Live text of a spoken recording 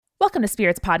Welcome to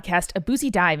Spirits Podcast, a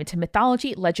boozy dive into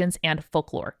mythology, legends, and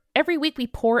folklore. Every week we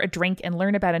pour a drink and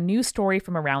learn about a new story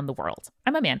from around the world.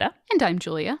 I'm Amanda. And I'm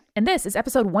Julia. And this is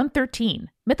episode 113,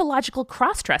 Mythological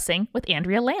Cross-Dressing with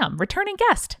Andrea Lamb, returning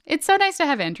guest. It's so nice to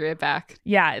have Andrea back.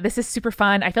 Yeah, this is super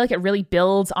fun. I feel like it really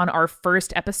builds on our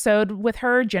first episode with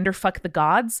her, Gender Fuck the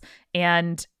Gods,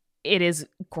 and it is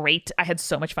great. I had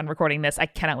so much fun recording this. I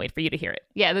cannot wait for you to hear it.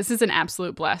 Yeah, this is an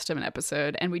absolute blast of an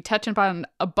episode, and we touch upon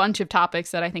a bunch of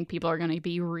topics that I think people are going to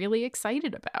be really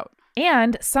excited about.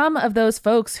 And some of those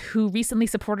folks who recently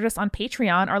supported us on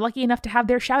Patreon are lucky enough to have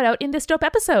their shout out in this dope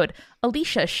episode.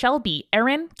 Alicia, Shelby,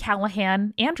 Erin,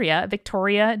 Callahan, Andrea,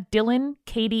 Victoria, Dylan,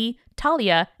 Katie,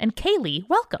 Talia, and Kaylee.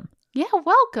 Welcome. Yeah,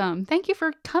 welcome. Thank you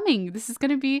for coming. This is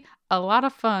going to be a lot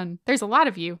of fun. There's a lot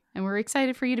of you, and we're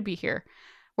excited for you to be here.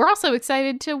 We're also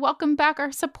excited to welcome back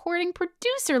our supporting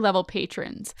producer level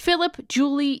patrons. Philip,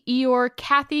 Julie, Eeyore,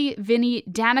 Kathy, Vinny,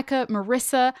 Danica,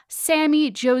 Marissa,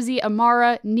 Sammy, Josie,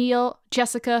 Amara, Neil,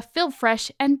 Jessica, Phil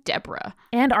Fresh, and Deborah.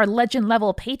 And our legend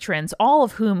level patrons, all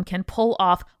of whom can pull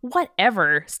off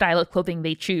whatever style of clothing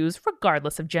they choose,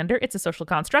 regardless of gender. It's a social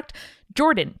construct.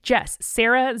 Jordan, Jess,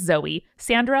 Sarah, Zoe,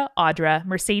 Sandra, Audra,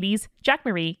 Mercedes, Jack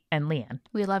Marie, and Leanne.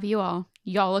 We love you all.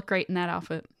 Y'all look great in that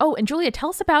outfit. Oh, and Julia, tell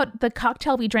us about the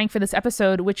cocktail we drank for this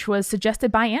episode, which was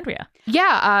suggested by Andrea.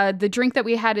 Yeah, the drink that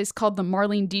we had is called the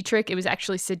Marlene Dietrich. It was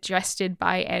actually suggested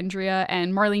by Andrea,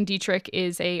 and Marlene Dietrich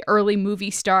is a early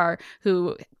movie star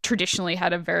who traditionally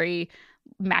had a very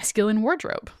masculine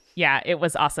wardrobe. Yeah, it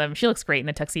was awesome. She looks great in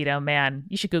a tuxedo. Man,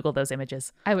 you should Google those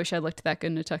images. I wish I looked that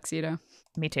good in a tuxedo.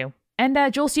 Me too. And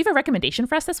Jules, do you have a recommendation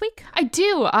for us this week? I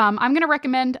do. I'm going to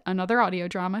recommend another audio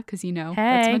drama because, that's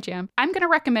my jam. I'm going to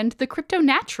recommend The Crypto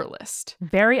Naturalist.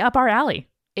 Very up our alley.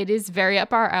 It is very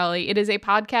up our alley. It is a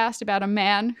podcast about a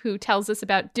man who tells us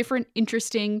about different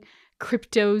interesting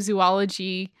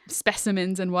cryptozoology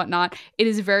specimens and whatnot. It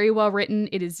is very well written.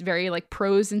 It is very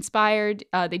prose inspired.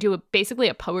 They do basically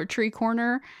a poetry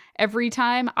corner every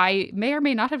time. I may or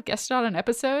may not have guested on an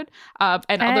episode.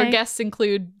 Other guests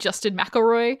include Justin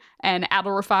McElroy and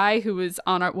Adil Rafai, who was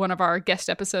on one of our guest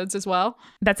episodes as well.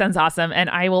 That sounds awesome. And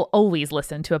I will always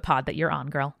listen to a pod that you're on,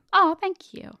 girl. Oh,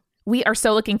 thank you. We are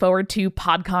so looking forward to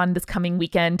PodCon this coming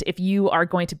weekend. If you are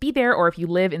going to be there or if you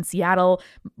live in Seattle,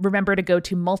 remember to go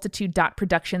to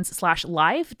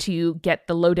multitude.productions/live to get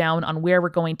the lowdown on where we're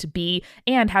going to be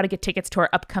and how to get tickets to our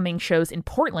upcoming shows in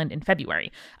Portland in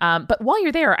February. But while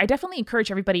you're there, I definitely encourage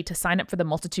everybody to sign up for the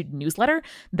Multitude newsletter.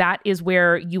 That is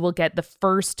where you will get the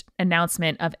first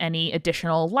announcement of any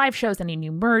additional live shows, any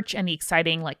new merch, any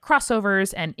exciting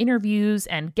crossovers and interviews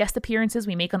and guest appearances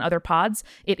we make on other pods.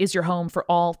 It is your home for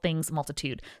all things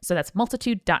Multitude. So that's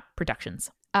multitude.productions.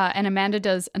 And Amanda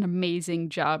does an amazing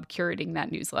job curating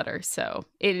that newsletter. So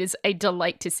it is a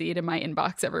delight to see it in my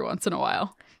inbox every once in a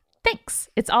while. Thanks.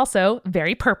 It's also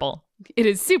very purple. It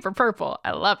is super purple.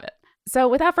 I love it. So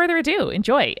without further ado,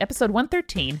 enjoy episode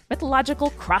 113, Mythological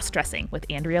Cross-Dressing with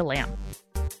Andrea Lamb.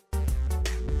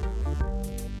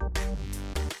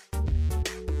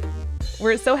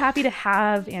 We're so happy to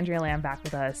have Andrea Lamb back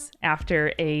with us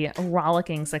after a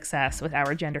rollicking success with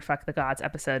our Gender Fuck the Gods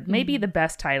episode. Maybe the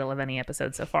best title of any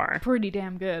episode so far. Pretty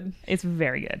damn good. It's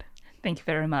very good. Thank you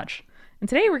very much. And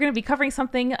today we're going to be covering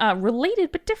something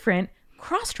related but different,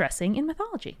 cross-dressing in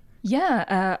mythology.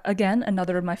 Yeah, again,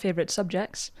 another of my favorite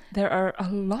subjects. There are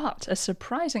a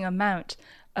surprising amount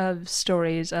of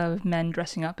stories of men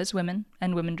dressing up as women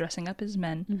and women dressing up as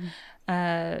men.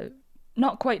 Mm-hmm.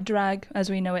 Not quite drag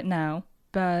as we know it now,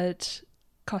 but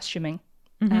costuming.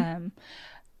 Mm-hmm.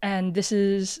 And this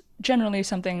is generally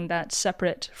something that's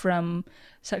separate from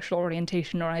sexual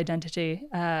orientation or identity,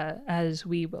 as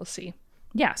we will see.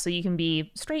 Yeah, so you can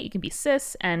be straight, you can be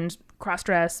cis, and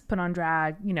cross-dress, put on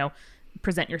drag,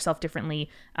 present yourself differently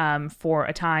for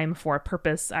a time, for a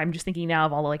purpose. I'm just thinking now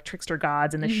of all the trickster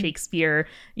gods and the Shakespeare,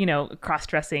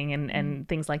 cross-dressing and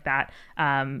things like that.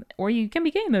 Or you can be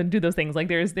gay and do those things.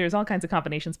 There's all kinds of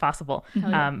combinations possible.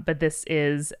 But this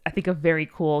is, I think, a very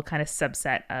cool kind of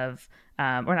subset of,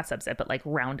 or not subset, but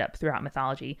roundup throughout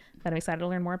mythology that I'm excited to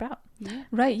learn more about. Yeah.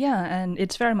 Right, yeah. And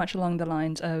it's very much along the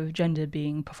lines of gender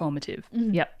being performative.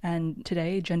 Mm-hmm. Yep. And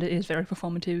today, gender is very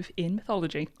performative in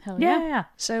mythology. Hell yeah.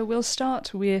 So we'll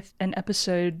start with an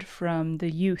episode from the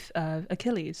youth of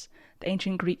Achilles, the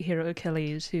ancient Greek hero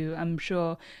Achilles, who I'm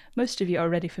sure most of you are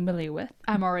already familiar with.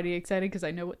 I'm already excited because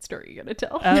I know what story you're going to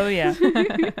tell. Oh, yeah.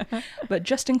 But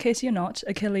just in case you're not,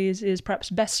 Achilles is perhaps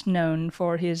best known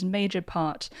for his major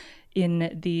part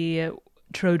in the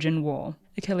Trojan War.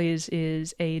 Achilles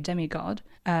is a demigod,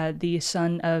 the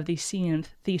son of the sea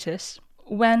nymph Thetis.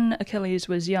 When Achilles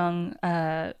was young,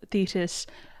 Thetis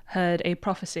heard a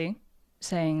prophecy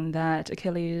saying that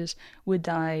Achilles would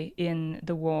die in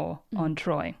the war on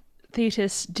Troy.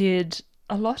 Thetis did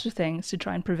a lot of things to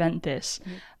try and prevent this.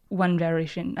 One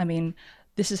variation, I mean,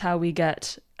 this is how we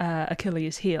get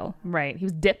Achilles' heel. Right. He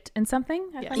was dipped in something,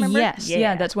 if I Yes. remember. Yes,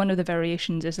 yeah, that's one of the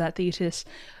variations, is that Thetis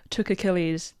took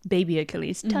Achilles, baby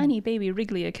Achilles, tiny baby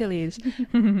wriggly Achilles,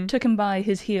 took him by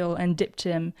his heel and dipped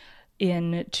him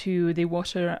into the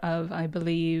water of, I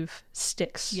believe,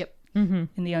 Styx in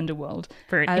the underworld.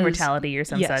 For As- immortality or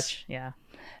some yes. such. Yeah.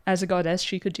 As a goddess,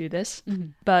 she could do this.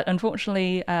 But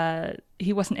unfortunately,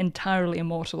 he wasn't entirely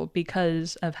immortal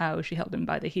because of how she held him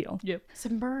by the heel. Yep.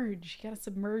 Submerge. You gotta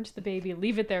submerge the baby,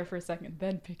 leave it there for a second,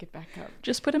 then pick it back up.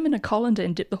 Just put him in a colander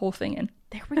and dip the whole thing in.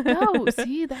 There we go.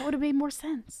 See, that would have made more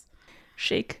sense.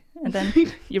 Shake, and then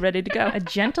you're ready to go. A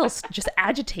gentle, just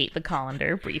agitate the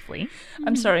colander briefly.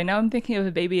 I'm sorry, now I'm thinking of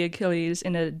a baby Achilles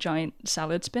in a giant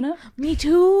salad spinner. Me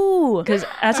too. Because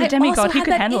as a I demigod, also he had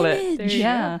could that handle image. There it. you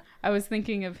Yeah. go. I was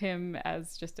thinking of him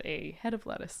as just a head of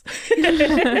lettuce.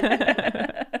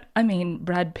 I mean,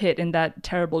 Brad Pitt in that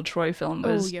terrible Troy film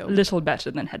was yo. little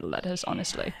better than Head of Lettuce,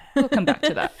 honestly. We'll come back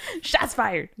to that. Shots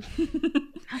fired.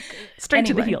 Straight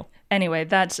to the heel. Anyway,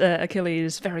 that's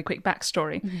Achilles' very quick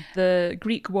backstory. The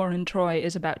Greek war in Troy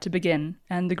is about to begin,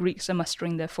 and the Greeks are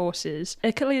mustering their forces.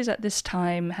 Achilles at this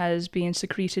time has been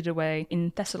secreted away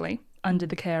in Thessaly under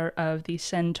the care of the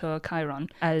centaur Chiron,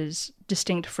 as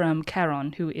distinct from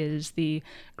Charon, who is the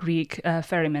Greek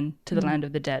ferryman to the land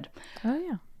of the dead. Oh,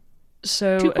 yeah.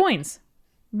 So 2 coins.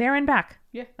 There and back.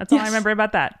 Yeah. That's all I Yes. remember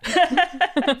about that.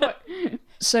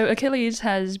 So Achilles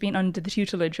has been under the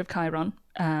tutelage of Chiron,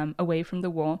 away from the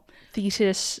war.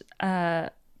 Thetis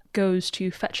goes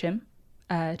to fetch him,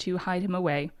 to hide him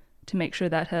away, to make sure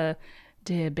that her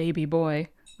dear baby boy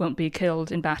won't be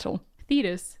killed in battle.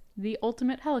 Thetis, the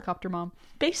ultimate helicopter mom.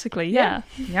 Basically, yeah.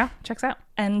 Yeah, checks out.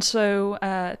 And so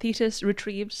Thetis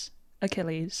retrieves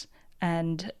Achilles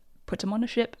and puts him on a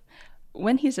ship.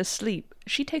 When he's asleep,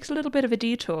 she takes a little bit of a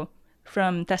detour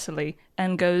from Thessaly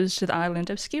and goes to the island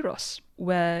of Skyros,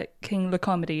 where King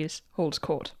Lycomedes holds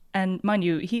court. And mind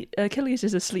you, Achilles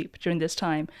is asleep during this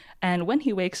time, and when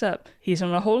he wakes up, he's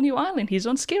on a whole new island. He's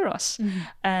on Skyros.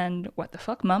 And what the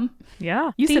fuck, Mum?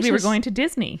 Yeah. You said we were Thetis- going to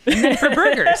Disney and then for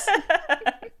burgers.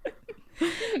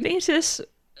 Thetis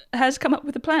has come up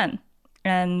with a plan,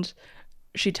 and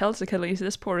she tells Achilles,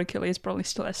 this poor Achilles probably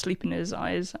still has sleep in his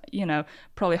eyes,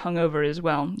 probably hungover as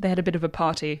well. They had a bit of a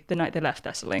party the night they left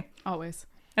Thessaly. Always.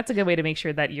 That's a good way to make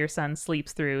sure that your son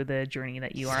sleeps through the journey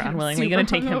that you are I'm unwillingly super going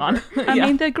to take him on. I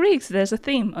mean, they're Greeks. There's a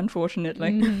theme,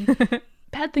 unfortunately.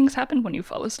 Bad things happen when you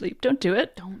fall asleep. Don't do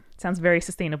it. Sounds very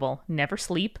sustainable. Never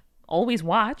sleep. Always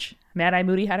watch. Mad Eye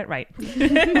Moody had it right.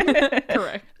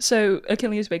 Correct. So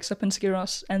Achilles wakes up in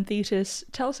Skyros, and Thetis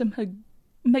tells him her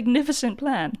magnificent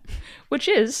plan, which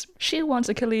is she wants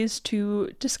Achilles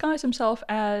to disguise himself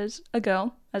as a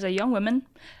girl, as a young woman,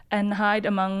 and hide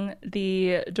among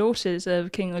the daughters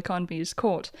of King Lycomedes'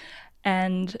 court.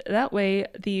 And that way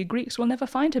the Greeks will never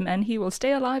find him, and he will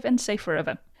stay alive and safe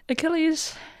forever.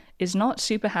 Achilles is not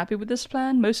super happy with this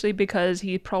plan, mostly because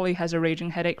he probably has a raging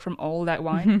headache from all that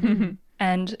wine,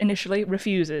 and initially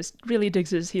refuses, really digs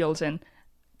his heels in.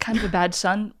 Kind of a bad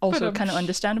son, also kind of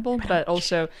understandable, but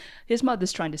also his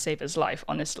mother's trying to save his life,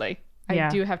 honestly. Yeah. I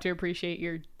do have to appreciate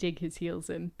your dig his heels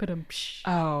in.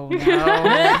 Oh,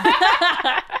 no.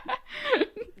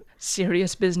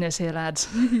 Serious business here, lads.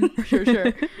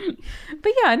 Sure.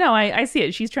 But yeah, no, I see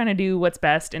it. She's trying to do what's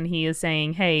best, and he is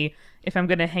saying, hey, if I'm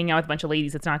going to hang out with a bunch of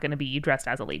ladies, it's not going to be dressed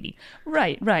as a lady.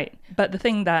 Right. But the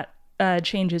thing that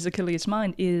changes Achilles'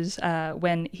 mind is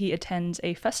when he attends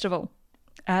a festival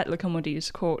at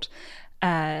Lycomedes' court,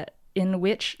 in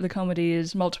which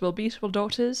Lycomedes' multiple beautiful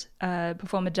daughters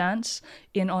perform a dance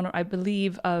in honor, I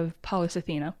believe, of Pallas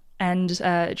Athena. And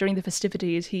during the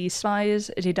festivities, he spies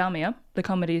Deidamia,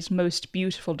 Lycomedes' most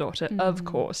beautiful daughter. Of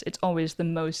course, it's always the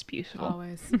most beautiful.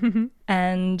 Always.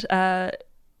 And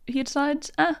he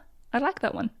decides, I like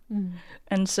that one.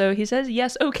 And so he says,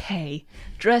 yes, okay,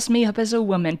 dress me up as a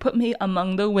woman, put me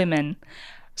among the women,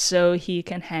 so he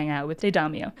can hang out with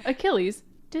Deidamia. Achilles,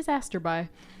 disaster buy.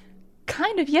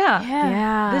 Kind of, yeah.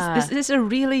 Yeah. This is a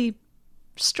really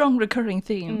strong recurring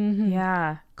theme.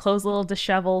 Yeah. Clothes a little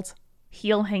disheveled,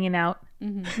 heel hanging out.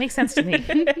 Makes sense to me.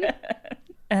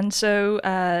 And so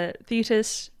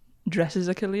Thetis dresses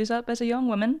Achilles up as a young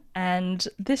woman, and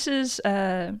this is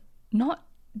not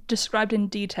described in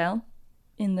detail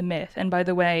in the myth. And by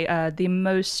the way, the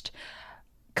most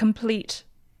complete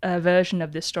version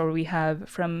of this story we have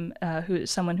from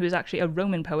someone who is actually a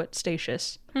Roman poet,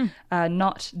 Statius.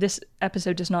 Not this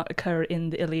episode does not occur in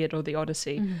the Iliad or the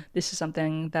Odyssey. This is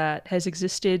something that has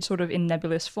existed sort of in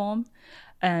nebulous form,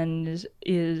 and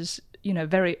is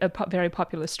very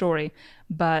popular story.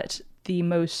 But the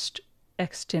most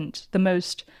extant, the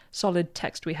most solid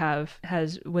text we have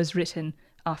was written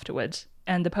afterwards,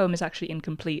 and the poem is actually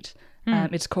incomplete.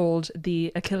 It's called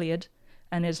the Achilleid,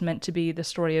 and is meant to be the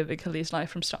story of Achilles' life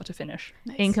from start to finish.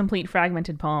 Nice. Incomplete,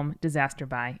 fragmented poem, disaster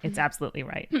by. It's absolutely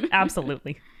right.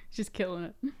 Absolutely. Just killing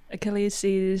it. Achilles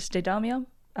sees Deidamia,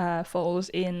 falls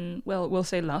in, well, we'll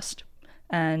say lust,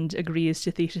 and agrees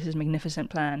to Theseus' magnificent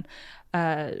plan.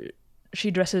 She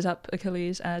dresses up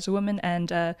Achilles as a woman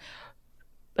and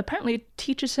apparently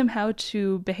teaches him how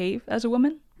to behave as a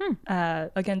woman.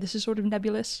 Again, this is sort of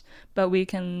nebulous, but we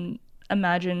can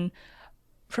imagine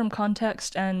from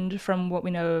context and from what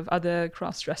we know of other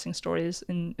cross-dressing stories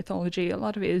in mythology, a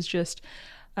lot of it is just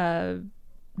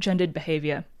gendered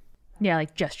behavior. Yeah,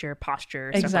 like gesture, posture,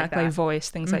 exactly, stuff like that. Voice,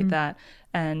 things like that,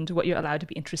 and what you're allowed to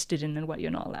be interested in and what you're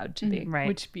not allowed to be. Right.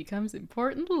 Which becomes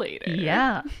important later.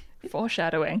 Yeah,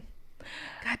 foreshadowing.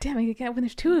 God damn it, when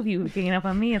there's two of you ganging up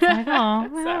on me, it's like, oh,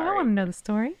 well, I want to know the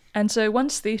story. And so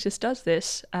once Thetis does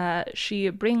this, she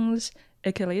brings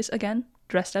Achilles, again,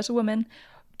 dressed as a woman,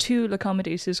 to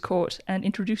Lycomedes' court and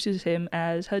introduces him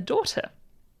as her daughter.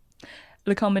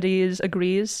 Lycomedes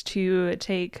agrees to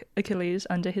take Achilles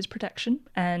under his protection,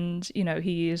 and,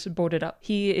 he is boarded up.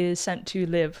 He is sent to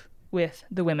live with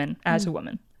the women as a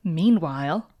woman.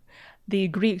 Meanwhile, the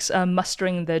Greeks are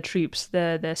mustering their troops,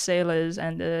 their sailors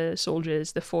and the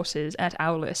soldiers, the forces at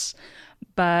Aulis.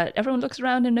 But everyone looks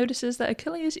around and notices that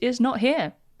Achilles is not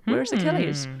here. Where's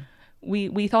Achilles?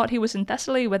 We thought he was in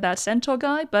Thessaly with that centaur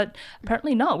guy, but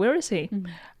apparently not. Where is he?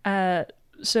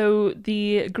 So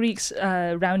the Greeks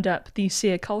round up the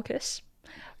seer Calchas.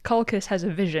 Calchas has a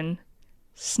vision.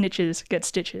 Snitches get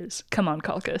stitches. Come on,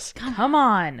 Calchas. Come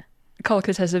on.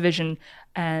 Calchas has a vision,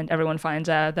 and everyone finds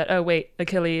out that, oh wait,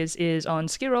 Achilles is on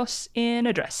Skyros in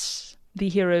a dress. The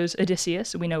heroes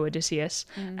Odysseus, we know Odysseus,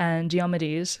 and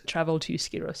Diomedes travel to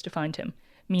Skyros to find him.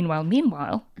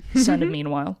 Meanwhile, son of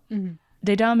meanwhile,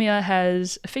 Deidamia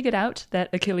has figured out that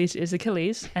Achilles is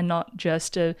Achilles and not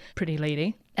just a pretty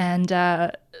lady, and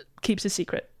keeps a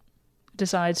secret.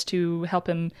 Decides to help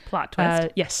him Plot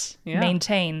twist.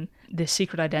 Maintain this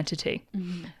secret identity.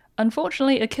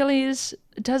 Unfortunately, Achilles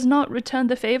does not return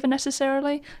the favor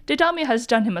necessarily. Deidamia has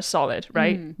done him a solid,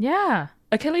 right? Yeah.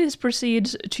 Achilles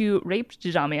proceeds to rape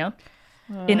Deidamia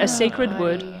in a sacred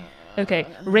wood. Okay,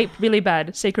 rape really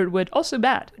bad. Sacred wood also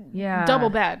bad. Yeah. Double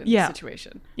bad in this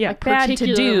situation. Yeah, Like, Bad to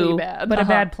particularly do, bad. but a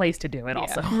bad place to do it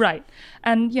also. Right.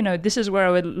 And, this is where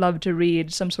I would love to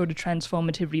read some sort of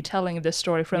transformative retelling of this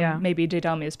story from maybe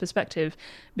Deidamia's perspective.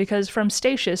 Because from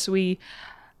Statius, we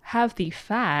have the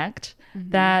fact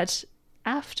that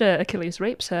after Achilles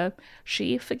rapes her,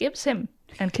 she forgives him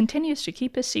and continues to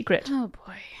keep his secret. Oh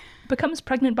boy. Becomes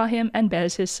pregnant by him and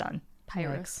bears his son.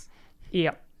 Pyrrhus.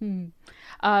 Yeah.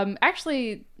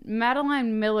 Actually,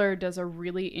 Madeline Miller does a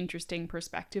really interesting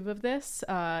perspective of this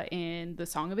in The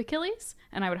Song of Achilles,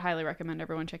 and I would highly recommend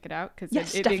everyone check it out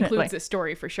because it includes this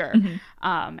story for sure.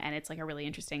 And it's like a really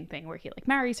interesting thing where he like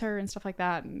marries her and stuff like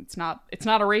that, and it's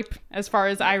not a rape as far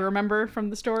as I remember from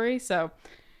the story, so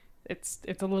it's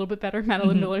a little bit better.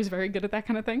 Madeline Miller's very good at that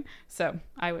kind of thing, so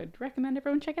I would recommend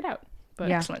everyone check it out. But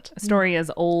Excellent. A story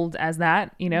as old as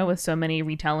that, with so many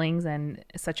retellings and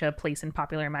such a place in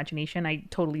popular imagination, I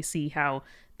totally see how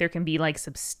there can be like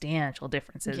substantial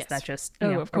differences that just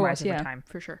of course, arise over time.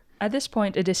 for sure. At this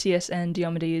point, Odysseus and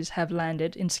Diomedes have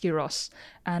landed in Skyros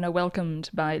and are welcomed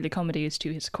by Lycomedes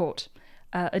to his court.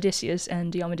 Odysseus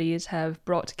and Diomedes have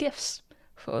brought gifts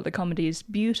for Lycomedes'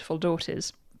 beautiful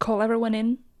daughters. Call everyone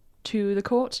in to the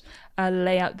court,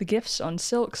 lay out the gifts on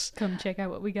silks. Come check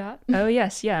out what we got. Oh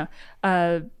yes, yeah.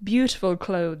 Beautiful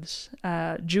clothes,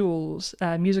 jewels,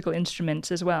 musical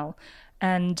instruments as well.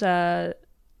 And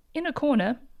in a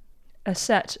corner, a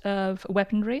set of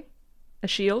weaponry, a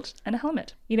shield, and a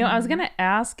helmet. I was going to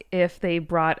ask if they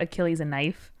brought Achilles a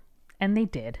knife, and they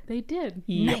did. They did.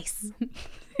 Nice.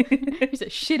 Here's a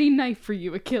shitty knife for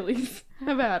you, Achilles.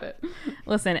 How about it?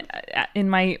 Listen, in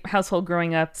my household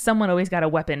growing up, someone always got a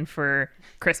weapon for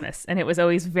Christmas, and it was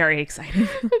always very exciting.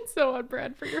 It's so on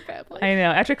brand for your family. I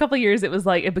know. After a couple of years, it was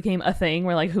like it became a thing.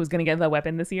 We're like, who's going to get the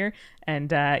weapon this year?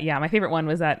 And my favorite one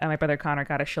was that my brother Connor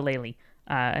got a shillelagh,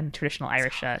 a traditional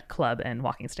Irish club and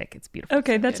walking stick. It's beautiful.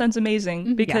 Okay, that sounds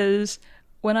amazing because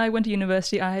when I went to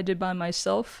university, I had to buy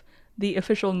myself the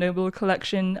official Noble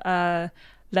collection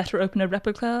letter opener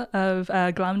replica of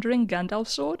Glamdring,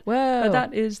 Gandalf's sword. Whoa. But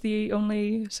that is the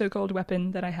only so-called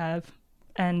weapon that I have.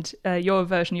 And your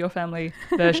family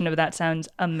version of that sounds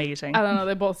amazing. I don't know.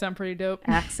 They both sound pretty dope.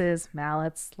 Axes,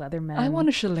 mallets, leathermen. I want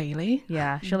a shillelagh.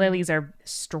 Yeah, shillelaghs are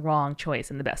strong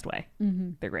choice in the best way.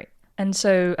 They're great. And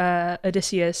so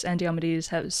Odysseus and Diomedes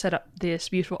have set up this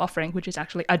beautiful offering, which is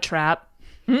actually a trap.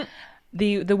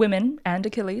 The women and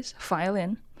Achilles file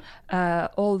in.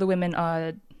 All the women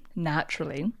are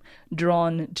naturally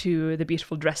drawn to the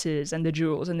beautiful dresses and the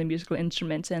jewels and the musical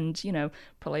instruments and, you know,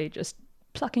 probably just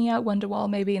plucking out Wonderwall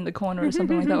maybe in the corner or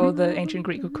something like that, or the ancient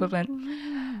Greek equivalent.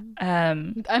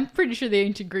 I'm pretty sure the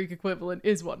ancient Greek equivalent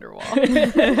is Wonderwall.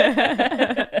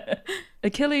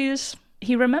 Achilles,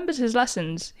 he remembers his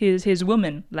lessons, his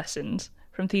woman lessons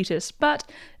from Thetis, but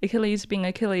Achilles, being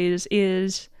Achilles,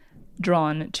 is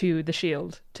drawn to the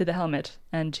shield, to the helmet,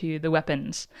 and to the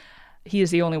weapons. He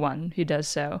is the only one who does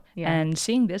so. Yeah. And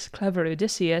seeing this, clever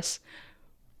Odysseus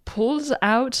pulls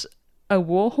out a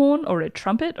war horn or a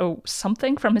trumpet or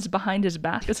something from behind his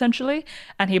back, essentially,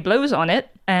 and he blows on it,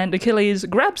 and Achilles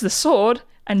grabs the sword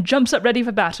and jumps up ready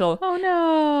for battle. Oh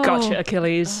no. Gotcha,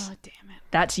 Achilles. Oh, damn it.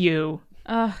 That's you.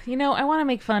 You know, I want to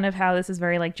make fun of how this is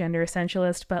very like gender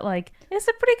essentialist, but like it's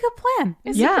a pretty good plan.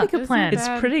 It's Yeah, a pretty good Isn't plan. It's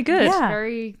bad. pretty good. Yeah.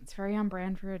 It's very on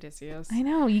brand for Odysseus. I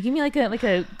know. You give me like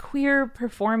a queer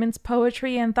performance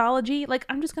poetry anthology, like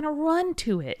I'm just gonna run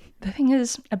to it. The thing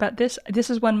is about this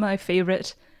is one of my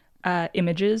favorite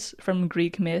images from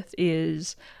Greek myth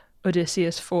is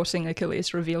Odysseus forcing Achilles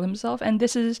to reveal himself. And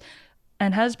this is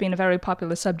and has been a very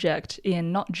popular subject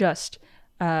in not just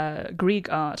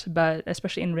Greek art, but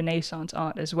especially in Renaissance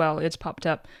art as well. It's popped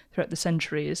up throughout the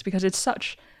centuries because it's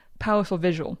such powerful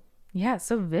visual. Yeah, it's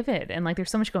so vivid, and like there's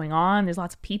so much going on. There's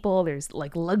lots of people. There's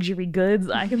like luxury goods.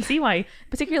 I can see why,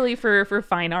 particularly for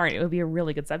fine art, it would be a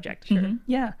really good subject. Sure.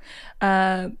 Yeah.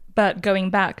 But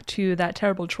going back to that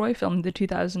terrible Troy film, the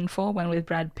 2004 one with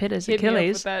Brad Pitt as Hit me up with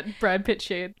Achilles, that Brad Pitt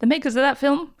shade. the makers of that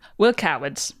film were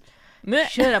cowards.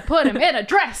 Should have put him in a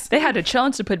dress. They had a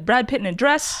chance to put Brad Pitt in a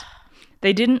dress.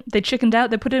 They didn't. They chickened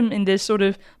out. They put him in this sort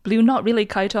of blue, not really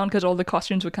chiton, because all the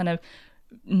costumes were kind of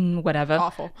whatever.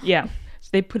 Awful. Yeah. So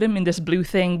they put him in this blue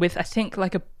thing with, I think,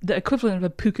 like the equivalent of a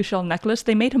puka shell necklace.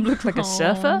 They made him look like a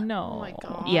surfer. Oh, no. Oh my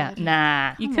god. Yeah,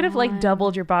 nah. You could have like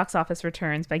doubled your box office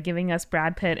returns by giving us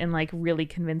Brad Pitt in like really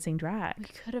convincing drag. We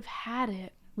could have had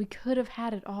it. We could have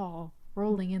had it all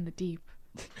rolling in the deep.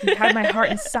 You had my heart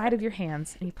inside of your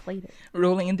hands and you played it.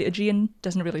 Rolling in the Aegean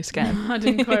doesn't really scan. That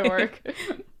didn't quite work.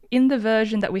 In the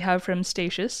version that we have from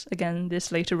Statius, again, this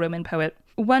later Roman poet,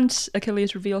 once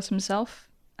Achilles reveals himself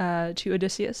to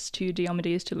Odysseus, to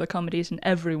Diomedes, to Lycomedes, and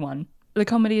everyone,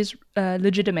 Lycomedes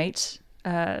legitimates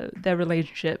their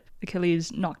relationship.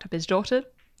 Achilles knocked up his daughter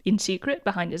in secret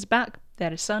behind his back. They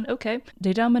had a son, okay.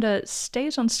 Deidamida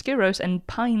stays on Skyros and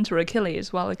pines for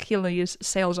Achilles while Achilles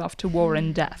sails off to war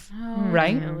and death.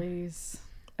 Right? Achilles.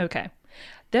 Okay.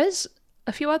 There's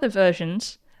a few other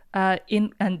versions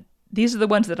and these are the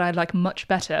ones that I like much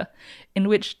better, in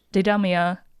which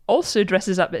Deidamia also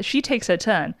dresses up. She takes her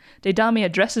turn.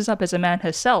 Deidamia dresses up as a man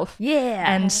herself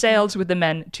and sails with the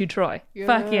men to Troy.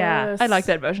 Fuck yeah. I like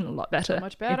that version a lot better.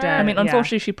 Much better. does. I mean, Yeah.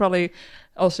 unfortunately, she probably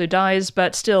also dies,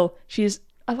 but still, she's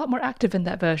a lot more active in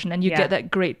that version, and you Yeah. get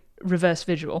that great reverse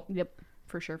visual. Yep.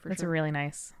 For sure. For That's sure. really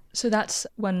nice. So that's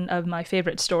one of my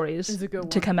favorite stories It's a good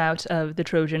to one. come out of the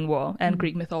Trojan War and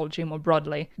Greek mythology more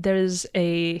broadly. There's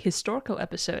a historical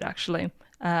episode, actually,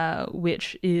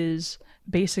 which is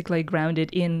basically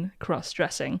grounded in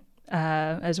cross-dressing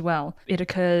as well. It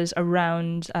occurs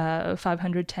around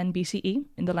 510 BCE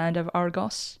in the land of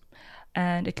Argos,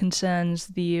 and it concerns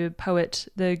the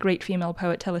great female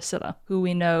poet Telesilla, who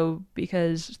we know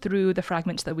because through the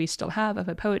fragments that we still have of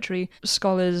her poetry,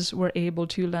 scholars were able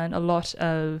to learn a lot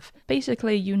of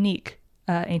basically unique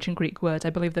ancient Greek words. I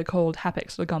believe they're called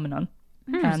hapax legomenon,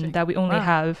 that we only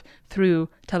have through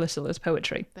Telesilla's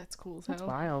poetry. That's cool as hell. That's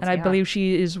wild. And I yeah. believe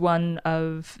she is one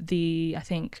of the, I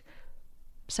think,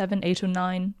 7, 8, or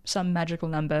 9, some magical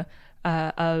number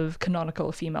of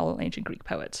canonical female ancient Greek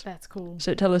poets. That's cool.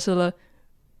 So Telesilla,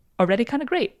 already kind of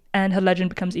great. And her legend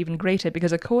becomes even greater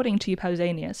because according to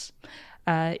Pausanias,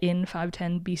 in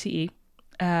 510 BCE,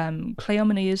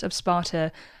 Cleomenes of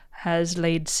Sparta has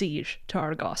laid siege to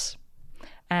Argos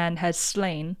and has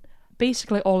slain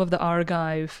basically all of the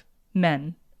Argive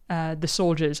men, the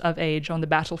soldiers of age on the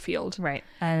battlefield, Right.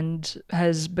 and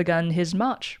has begun his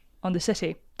march on the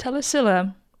city.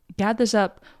 Telesilla gathers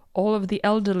up all of the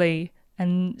elderly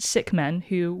and sick men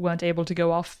who weren't able to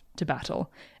go off to battle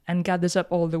and gathers up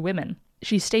all the women.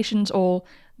 She stations all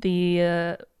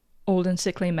the old and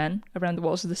sickly men around the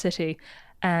walls of the city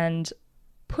and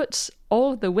puts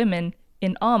all the women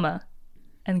in armor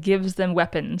and gives them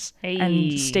weapons Hey.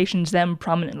 and stations them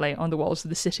prominently on the walls of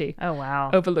the city, Oh, wow.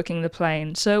 overlooking the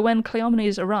plain. So when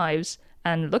Cleomenes arrives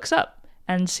and looks up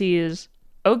and sees,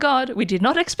 oh god, we did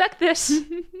not expect this,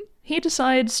 he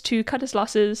decides to cut his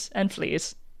losses and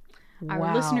flees. Our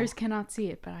Wow. listeners cannot see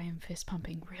it, but I am fist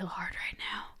pumping real hard right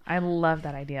now. I love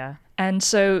that idea. And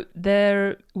so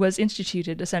there was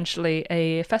instituted essentially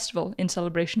a festival in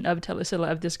celebration of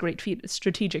Telesilla, of this great feat,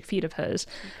 strategic feat of hers,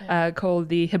 called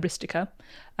the Hybristica,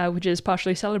 which is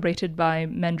partially celebrated by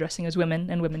men dressing as women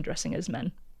and women dressing as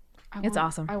men. It's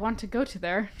awesome. I want to go to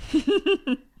there.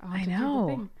 I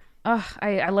know. Oh,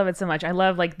 I love it so much. I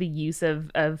love like the use of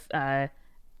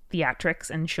theatrics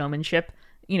and showmanship,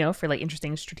 you know, for like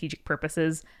interesting strategic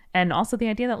purposes. And also the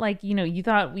idea that like, you know, you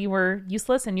thought we were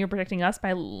useless and you're protecting us by,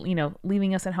 you know,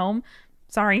 leaving us at home.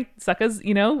 Sorry, suckers,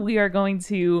 you know, we are going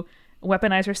to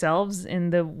weaponize ourselves in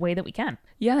the way that we can.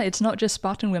 Yeah, it's not just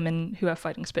Spartan women who have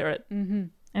fighting spirit.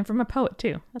 And from a poet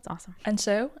too. That's awesome. And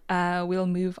so we'll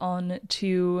move on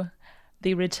to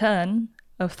the return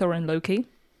of Thor and Loki.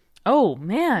 Oh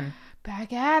man,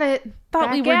 Back at it. thought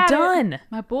Back we were at it. done.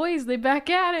 My boys, they back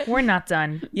at it. We're not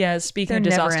done. Yeah, speaking They're of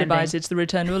disaster never-ending. buys, it's the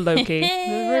return of Loki.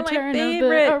 The return of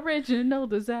the original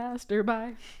disaster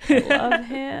by. Love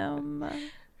him.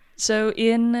 So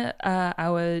in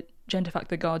our Gentifuck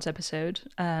the Gods episode,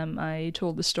 I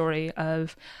told the story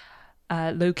of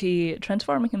Loki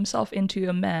transforming himself into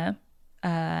a mare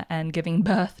and giving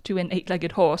birth to an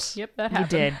 8-legged horse. Yep, that You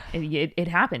happened. did. It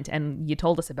happened, and you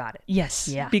told us about it. Yes,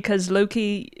 Yeah. because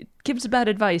Loki gives bad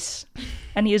advice,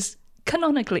 and he is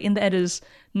canonically in the Eddas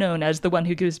known as the one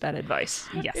who gives bad advice.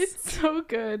 Yes, It's so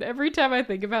good. Every time I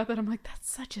think about that, I'm like, that's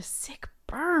such a sick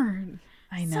burn.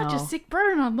 I know. Such a sick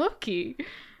burn on Loki.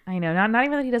 I know. Not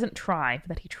even that he doesn't try,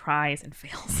 but that he tries and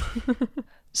fails.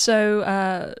 So,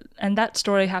 and that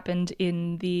story happened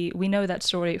we know that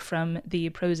story from the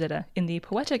Prose Edda, in the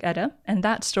Poetic Edda, and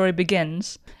that story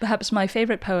begins, perhaps my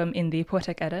favorite poem in the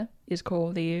Poetic Edda is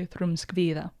called the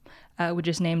Thrumskvida, which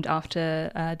is named after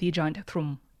the giant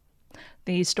Thrum.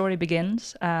 The story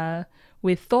begins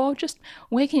with Thor just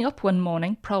waking up one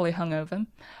morning, probably hungover.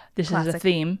 This is a Classic.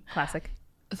 theme. Classic.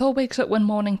 Thor wakes up one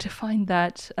morning to find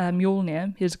that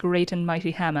Mjolnir, his great and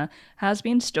mighty hammer, has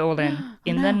been stolen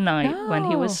in the night when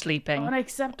he was No. sleeping.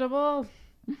 Unacceptable.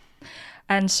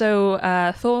 And so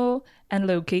Thor and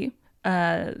Loki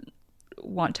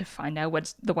want to find out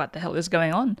what the hell is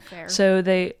going on. Fair. So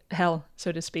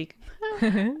so to speak.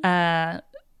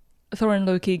 Thor and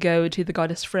Loki go to the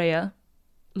goddess Freya,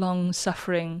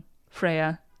 long-suffering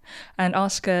Freya, and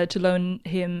ask her to loan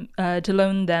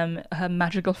them her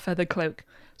magical feather cloak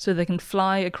so they can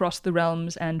fly across the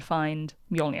realms and find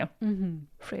Mjolnir.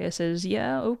 Freya says,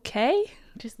 "Yeah, okay."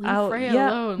 Just leave I'll- Freya yeah.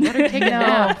 alone. Let her take a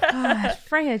nap. God,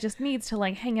 Freya just needs to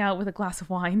like hang out with a glass of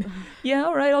wine. Yeah,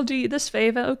 all right, I'll do you this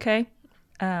favor. Okay.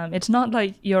 It's not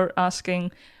like you're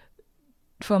asking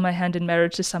for my hand in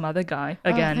marriage to some other guy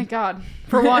Oh, again. thank God.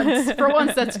 For once,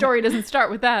 that story doesn't start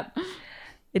with that.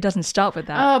 It doesn't start with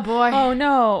that. Oh boy. Oh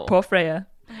no. Poor Freya.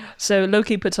 So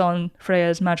Loki puts on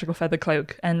Freya's magical feather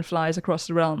cloak and flies across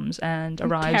the realms and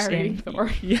arrives Carrying in. Thor.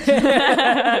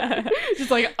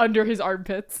 Just like under his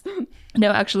armpits.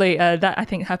 No, actually, that I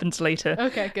think happens later.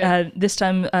 Okay, good. This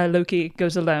time, Loki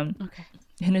goes alone Okay.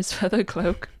 in his feather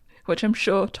cloak, which I'm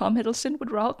sure Tom Hiddleston would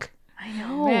rock. I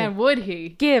know. Man, would he?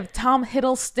 Give Tom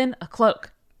Hiddleston a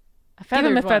cloak. Give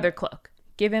him a feathered one. feather cloak.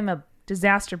 Give him a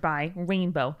disaster by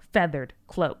rainbow feathered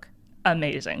cloak.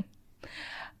 Amazing.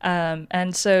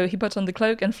 And so he puts on the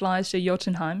cloak and flies to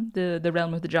Jotunheim, the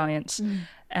realm of the giants.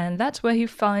 And that's where he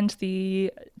finds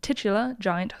the titular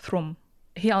giant Thrum.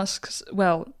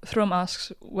 Thrum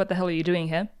asks, "What the hell are you doing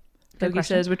here?" Loki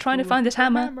question. says, "We're trying to find this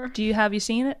hammer. hammer." Have you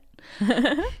seen it?"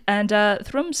 And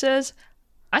Thrum says,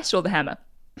 "I stole the hammer.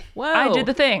 Whoa. I did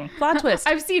the thing." plot twist.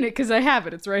 I've seen it because I have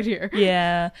it. It's right here.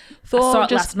 Yeah. I Thor saw it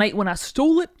just last night when I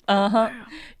stole it.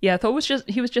 Yeah, Thor was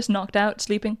just knocked out,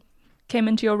 sleeping. Came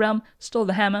into your realm, stole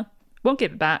the hammer, won't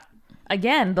give it back.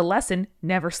 Again, the lesson: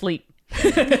 never sleep.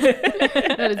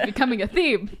 That is becoming a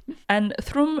theme. And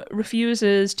Thrum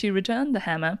refuses to return the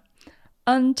hammer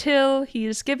until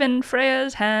he's given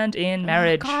Freya's hand in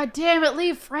marriage. God damn it,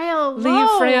 leave Freya alone. Leave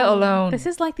Freya alone. This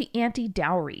is like the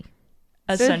anti-dowry.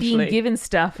 Instead of being Essentially. given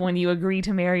stuff when you agree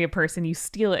to marry a person, you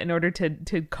steal it in order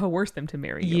to coerce them to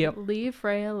marry you. Yep. Leave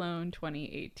Freya alone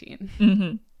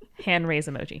 2018. Hand raise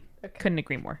emoji. Couldn't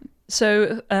agree more.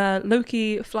 So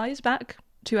Loki flies back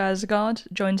to Asgard,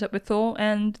 joins up with Thor,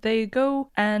 and they go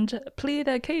and plead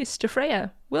their case to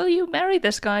Freya. Will you marry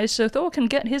this guy so Thor can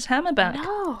get his hammer back?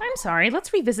 I'm sorry.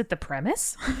 Let's revisit the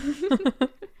premise.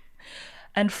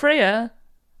 And Freya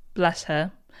bless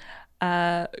her,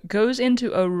 goes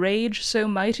into a rage so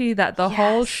mighty that the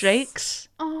hall shakes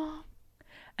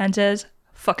and says,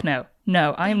 fuck no.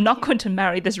 No, I am not going to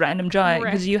marry this random giant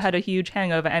because you had a huge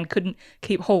hangover and couldn't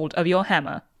keep hold of your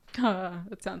hammer.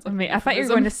 That sounds like I thought you were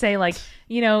going to say, like,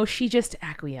 she just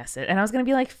acquiesced. And I was going to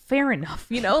be like, fair enough.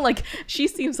 Like, she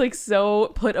seems like so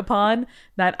put upon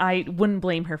that I wouldn't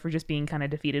blame her for just being kind of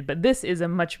defeated. But this is a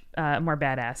much more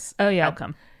badass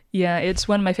outcome. Yeah, it's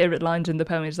one of my favorite lines in the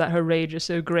poem is that her rage is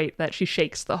so great that she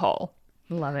shakes the hall.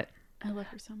 Love it. I love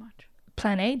her so much.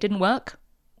 Plan A didn't work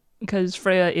because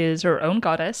Freya is her own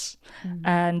goddess.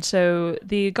 And so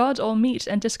the gods all meet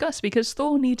and discuss because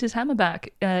Thor needs his hammer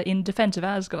back in defense of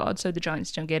Asgard so the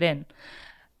giants don't get in.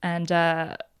 And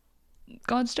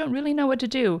gods don't really know what to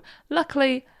do.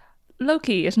 Luckily,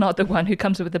 Loki is not the one who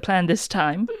comes up with the plan this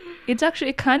time. It's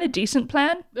actually a kind of decent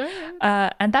plan.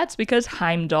 And that's because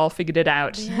Heimdall figured it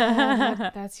out. Yeah,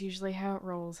 that's usually how it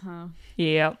rolls, huh?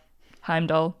 Yeah,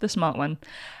 Heimdall, the smart one.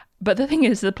 But the thing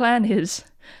is, the plan is,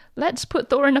 let's put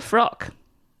Thor in a frock.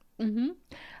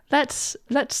 Let's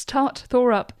start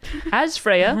Thor up as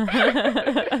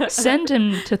Freya, send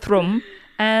him to Thrym,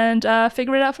 and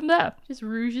figure it out from there. Just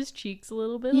rouge his cheeks a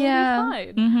little bit. Yeah.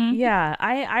 It'll be fine. Yeah,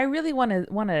 I really want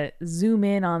to zoom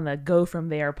in on the go from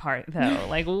there part, though.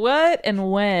 Like, what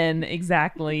and when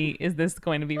exactly is this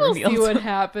going to be We'll revealed? see what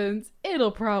happens. It'll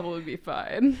probably be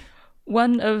fine.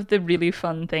 One of the really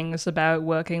fun things about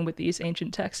working with these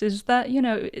ancient texts is that,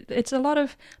 it's a lot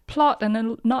of plot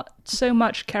and not so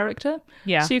much character.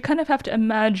 Yeah. So you kind of have to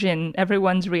imagine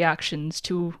everyone's reactions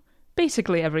to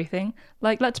basically everything.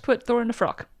 Like, let's put Thor in a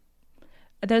frock.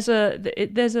 There's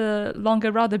a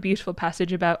longer, rather beautiful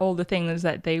passage about all the things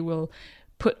that they will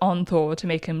put on Thor to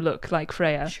make him look like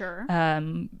Freya. Sure.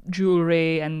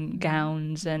 Jewelry and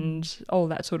gowns and all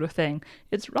that sort of thing.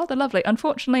 It's rather lovely.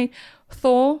 Unfortunately,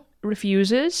 Thor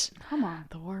refuses. Come on,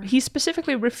 Thor. He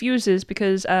specifically refuses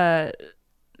because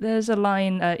there's a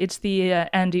line, it's the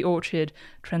Andy Orchard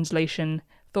translation.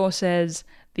 Thor says,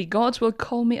 "The gods will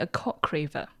call me a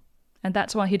cockcraver." And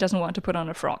that's why he doesn't want to put on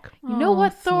a frock. You know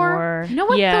what, Thor? You know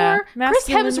what, Yeah. Thor? Chris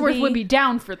Hemsworth Masculinity. would be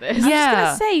down for this. I was Yeah.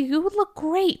 gonna say, you would look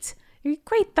great. You have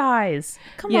great thighs.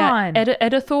 Come on.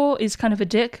 Edda Thor is kind of a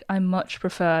dick. I much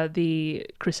prefer the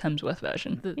Chris Hemsworth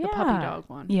version. The Yeah. puppy dog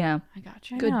one. Yeah, I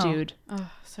got you. good know. dude. Oh,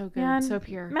 so good. Yeah, So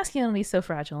pure. Masculinity is so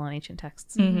fragile in ancient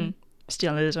texts.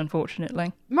 Still is,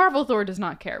 unfortunately. Marvel Thor does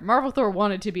not care. Marvel Thor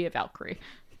wanted to be a Valkyrie.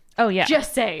 Oh yeah,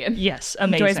 Just saying. Yes,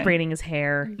 amazing. enjoys braiding his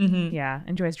hair. Yeah,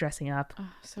 enjoys dressing up. Oh,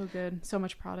 so good. So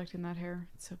much product in that hair.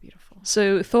 It's so beautiful.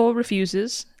 So Thor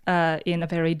refuses in a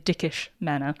very dickish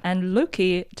manner, and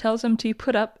Loki tells him to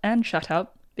put up and shut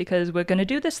up because we're going to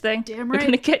do this thing. Damn We're right.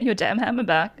 going to get your damn hammer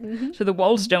back so the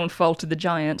walls don't fall to the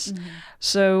giants.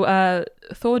 So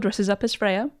Thor dresses up as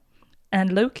Freya,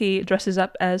 and Loki dresses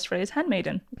up as Freya's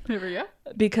handmaiden There we go.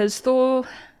 because Thor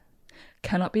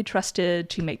cannot be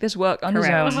trusted to make this work on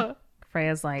Correct. his own.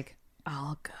 Freya's like,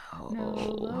 I'll go.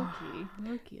 No,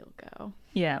 Loki'll go.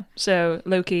 Yeah. So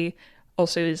Loki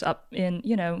also is up in,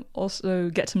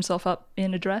 also gets himself up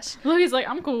in a dress. Loki's like,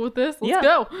 I'm cool with this. Let's Yeah.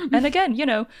 go. And again,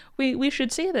 we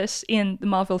should see this in the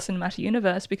Marvel Cinematic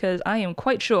Universe because I am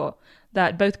quite sure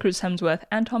that both Chris Hemsworth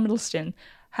and Tom Hiddleston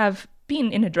have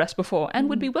been in a dress before and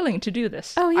would be willing to do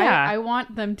this. Oh yeah, I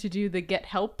want them to do the get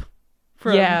help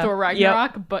from Yeah. Thor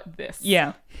Ragnarok, but this.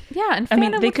 Yeah. yeah. And I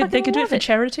mean, fandom they would could fucking do it love for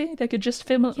charity. They could just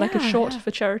film it like a Yeah, short for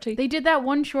charity. They did that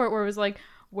one short where it was like,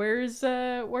 where's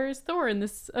Thor in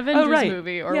this Avengers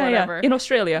movie or yeah, whatever? in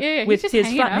Australia Yeah, he's with just his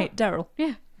hanging flatmate out.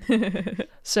 Daryl. Yeah.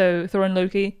 So Thor and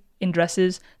Loki in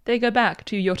dresses, they go back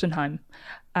to Jotunheim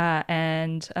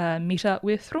and meet up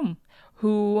with Thrym,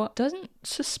 who doesn't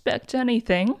suspect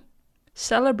anything,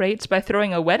 celebrates by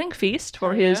throwing a wedding feast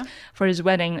for yeah. his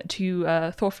wedding to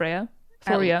Thoria.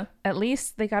 At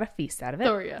least they got a feast out of it.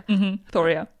 Thoria.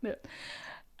 Thoria. Yeah.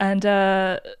 And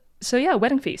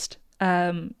wedding feast.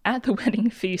 At the wedding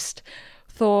feast,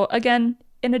 Thor, again,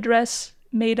 in a dress,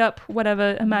 made up,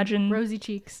 whatever, imagine. Rosy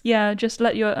cheeks. Yeah, just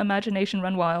let your imagination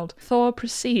run wild. Thor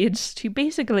proceeds to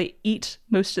basically eat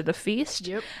most of the feast.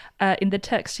 Yep. In the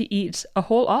text, he eats a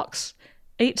whole ox,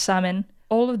 8 salmon,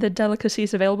 all of the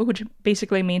delicacies available, which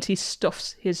basically means he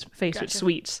stuffs his face with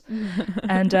sweets.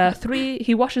 And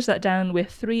he washes that down with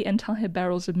 3 entire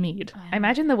barrels of mead. I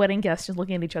imagine the wedding guests just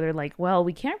looking at each other like, well,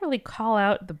 we can't really call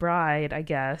out the bride, I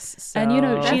guess. So. And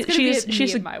That's gonna be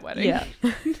she's me at my wedding. Yeah.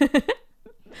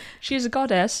 She's a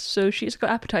goddess, so she's got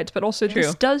appetites, but also True.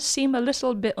 this does seem a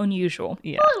little bit unusual.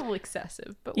 yeah. A little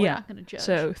excessive, but we're not going to judge.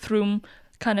 So Thrym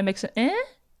kind of makes an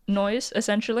noise,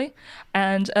 essentially.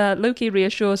 And Loki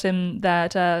reassures him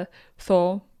that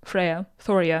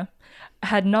Thoria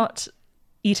had not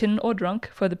eaten or drunk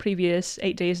for the previous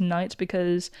 8 days and nights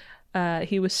because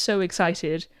he was so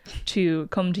excited to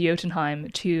come to Jotunheim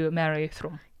to marry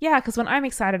Thrum. Yeah, because when I'm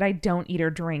excited, I don't eat or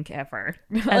drink ever.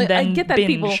 And then I get that binge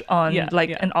people on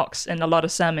an ox and a lot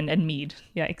of salmon and mead.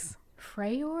 Yikes.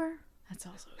 Freyr? That's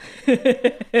also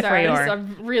good. Sorry, Freyr.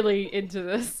 I'm really into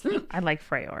this. I like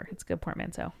Freyr. It's a good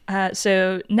portmanteau.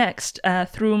 So next,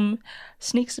 Thrum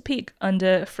sneaks a peek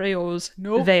under Freyor's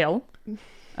veil.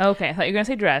 Okay, I thought you were going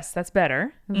to say dress. That's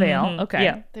better. Veil. Okay.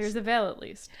 Yeah. There's a veil at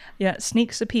least. Yeah,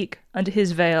 sneaks a peek under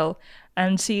his veil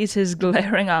and sees his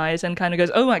glaring eyes and kind of goes,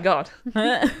 "Oh my god!"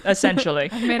 Essentially.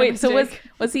 Wait, so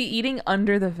was he eating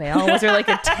under the veil? Was there like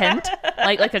a tent,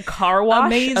 like a car wash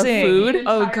Amazing. of food?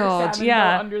 Oh god,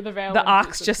 yeah. Under the veil. The and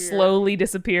ox just disappear. slowly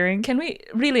disappearing. Can we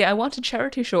really? I want a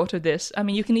charity short of this. I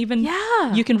mean, you can even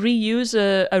Yeah. you can reuse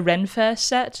a Ren Fair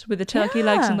set with the turkey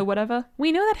legs and the whatever.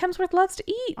 We know that Hemsworth loves to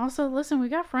eat. Also, listen, we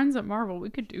got friends at Marvel. We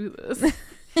could do this.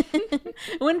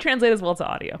 It wouldn't translate as well to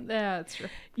audio. Yeah, that's true.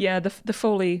 Yeah, the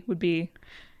Foley would be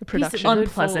the production. Good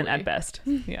Unpleasant Foley. at best.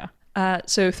 Yeah.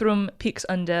 So Thrum peeks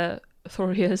under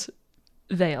Thoria's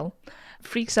veil,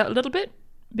 freaks out a little bit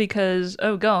because,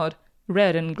 oh god,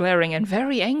 red and glaring and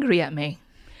very angry at me.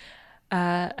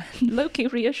 Loki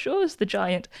reassures the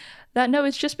giant that no,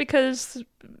 it's just because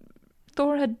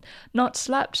Thor had not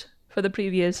slept for the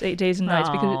previous 8 days and nights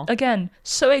Aw. because, again,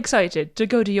 so excited to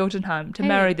go to Jotunheim to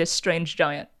marry this strange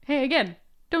giant. Hey, again,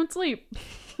 don't sleep.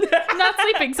 Not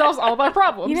sleeping solves all of our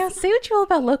problems. You know, say what you will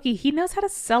about Loki. He knows how to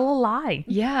sell a lie.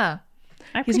 Yeah.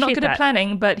 I He's not appreciate good that. at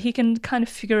planning, but he can kind of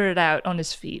figure it out on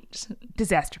his feet.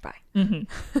 Disaster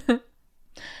pie.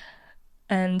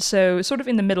 And so, sort of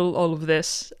in the middle of all of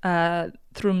this,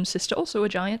 Thrum's sister, also a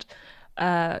giant,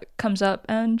 comes up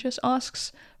and just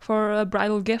asks for a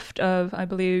bridal gift of, I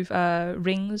believe,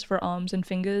 rings for arms and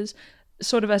fingers,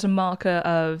 sort of as a marker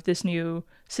of this new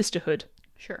sisterhood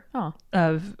Sure. Oh.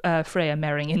 of Freya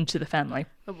marrying into the family.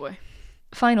 Oh boy.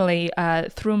 Finally,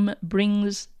 Thrum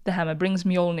brings the hammer, brings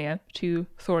Mjolnir to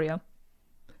Thoria.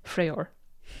 Freyr.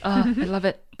 I love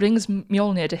it. Brings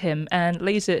Mjolnir to him and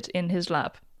lays it in his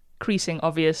lap, creasing,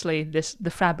 obviously,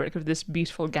 the fabric of this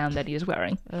beautiful gown that he is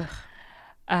wearing.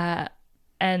 And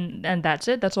that's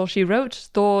it. That's all she wrote.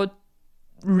 Thor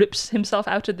rips himself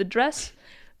out of the dress,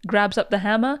 grabs up the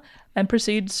hammer, and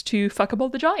proceeds to fuck up all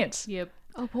the giants. Yep.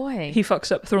 Oh boy. He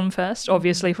fucks up Thrum first,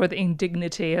 obviously, for the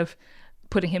indignity of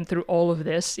putting him through all of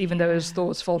this, even though it was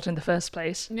Thor's fault in the first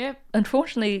place. Yep.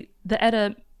 Unfortunately, the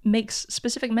Edda makes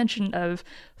specific mention of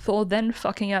Thor then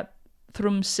fucking up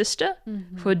Thrum's sister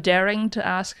for daring to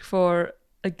ask for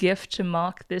a gift to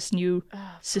mark this new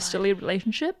sisterly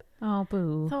relationship, Oh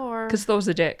boo. Thor. because Thor's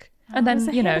a dick. And it's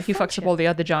then, a you know, hand of he fucks up friendship. all the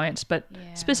other giants, but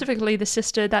Yeah. specifically the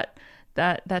sister,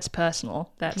 that's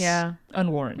personal. That's Yeah.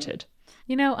 unwarranted.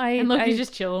 You know, And Loki's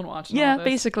just chilling watching all Yeah, this.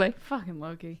 basically. Fucking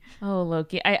Loki. Oh,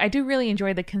 Loki. I do really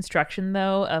enjoy the construction,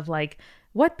 though, of like,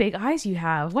 what big eyes you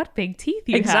have, what big teeth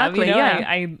you Exactly, have. You know,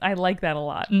 yeah. I like that a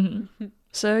lot.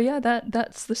 So yeah,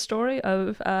 that's the story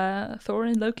of Thor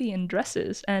and Loki in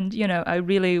dresses. And, you know, I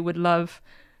really would love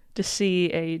to see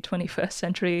a 21st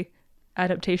century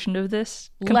adaptation of this.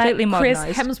 Completely Let Chris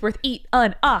modernized. Hemsworth eat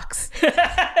an ox.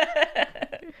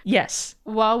 Yes.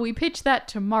 While we pitch that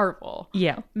to Marvel,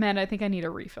 Yeah. man, I think I need a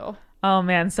refill. Oh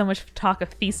man, so much talk of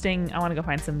feasting. I want to go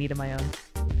find some meat of my own.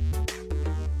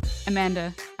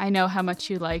 Amanda, I know how much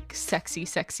you like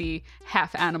sexy,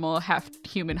 half animal, half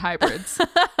human hybrids.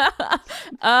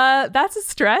 That's a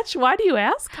stretch. Why do you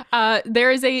ask?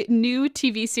 There is a new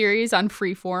TV series on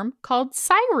Freeform called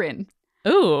Siren.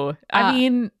 Ooh, I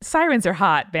mean, sirens are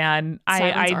hot, man.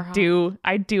 Sirens I are hot.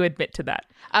 do admit to that.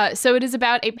 So it is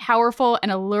about a powerful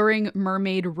and alluring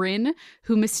mermaid Rin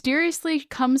who mysteriously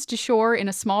comes to shore in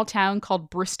a small town called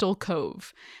Bristol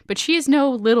Cove. But she is no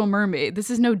Little Mermaid.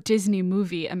 This is no Disney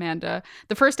movie, Amanda.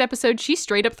 The first episode, she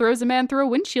straight up throws a man through a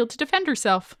windshield to defend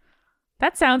herself.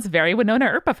 That sounds very Winona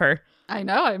Earp of her. I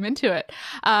know, I'm into it.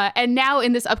 And now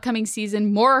in this upcoming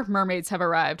season, more mermaids have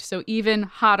arrived, so even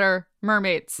hotter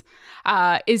mermaids.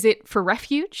 Is it for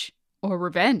refuge or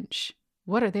revenge?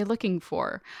 What are they looking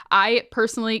for? I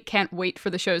personally can't wait for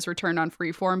the show's return on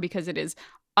Freeform because it is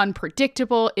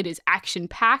unpredictable, it is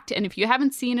action-packed, and if you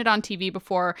haven't seen it on TV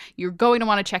before, you're going to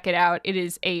want to check it out. It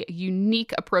is a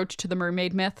unique approach to the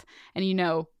mermaid myth, and you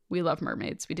know we love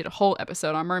mermaids. We did a whole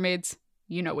episode on mermaids.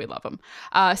 You know we love them.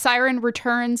 Siren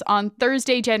returns on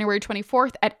Thursday, January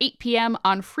 24th at 8 p.m.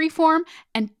 on Freeform,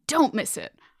 and don't miss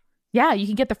it. Yeah, you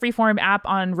can get the Freeform app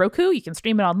on Roku. You can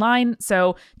stream it online.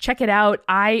 So check it out.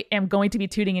 I am going to be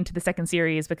tuning into the second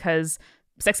series because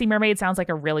Sexy Mermaid sounds like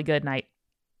a really good night.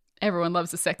 Everyone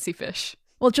loves a sexy fish.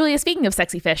 Well, Julia, speaking of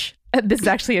sexy fish, this is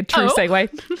actually a true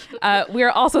segue. We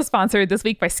are also sponsored this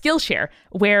week by Skillshare,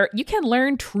 where you can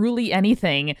learn truly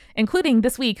anything, including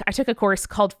this week, I took a course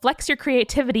called Flex Your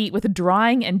Creativity with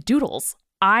Drawing and Doodles.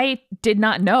 I did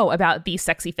not know about these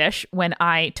sexy fish when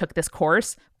I took this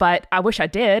course, but I wish I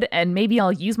did, and maybe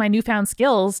I'll use my newfound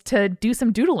skills to do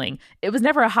some doodling. It was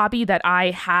never a hobby that I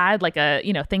had, like a,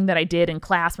 thing that I did in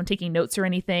class when taking notes or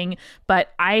anything,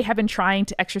 but I have been trying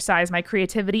to exercise my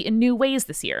creativity in new ways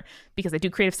this year because I do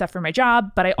creative stuff for my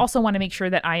job, but I also want to make sure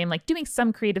that I am like doing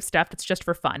some creative stuff that's just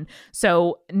for fun.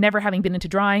 So never having been into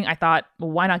drawing, I thought,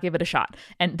 well, why not give it a shot?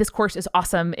 And this course is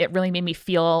awesome. It really made me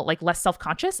feel like less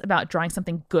self-conscious about drawing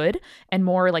something good and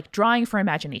more like drawing for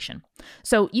imagination.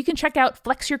 So you can check out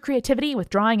Flex Your Creativity with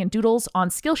Drawing and Doodles on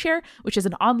Skillshare, which is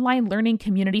an online learning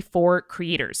community for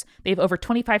creators. They have over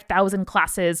 25,000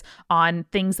 classes on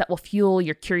things that will fuel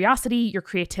your curiosity, your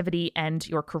creativity, and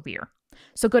your career.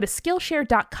 So go to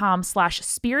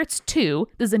Skillshare.com/spirits2.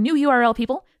 This is a new URL,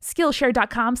 people.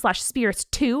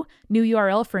 Skillshare.com/spirits2, new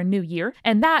URL for a new year.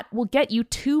 And that will get you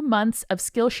 2 months of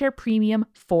Skillshare Premium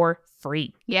for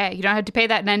free. Yeah, you don't have to pay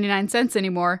that 99 cents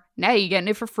anymore. Now you're getting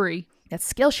it for free.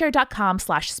 That's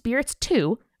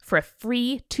Skillshare.com/spirits2 for a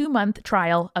free 2-month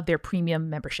trial of their premium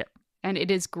membership. And it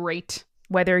is great.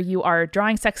 Whether you are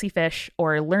drawing sexy fish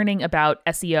or learning about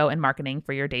SEO and marketing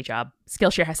for your day job,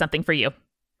 Skillshare has something for you.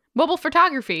 Mobile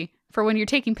photography for when you're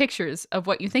taking pictures of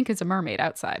what you think is a mermaid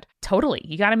outside. Totally.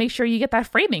 You got to make sure you get that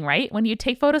framing right when you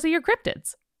take photos of your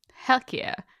cryptids. Heck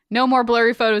yeah. No more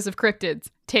blurry photos of cryptids.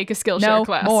 Take a Skillshare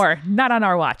class. No more. Not on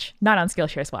our watch. Not on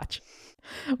Skillshare's watch.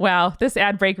 Wow, this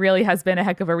ad break really has been a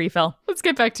heck of a refill. Let's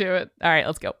get back to it. All right,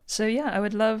 let's go. So yeah, I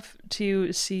would love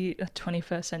to see a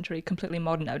 21st century, completely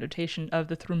modern adaptation of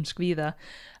the Thrumskvida,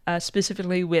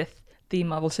 specifically with the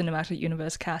Marvel Cinematic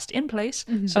Universe cast in place.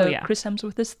 Mm-hmm. So Chris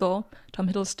Hemsworth as Thor, Tom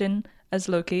Hiddleston as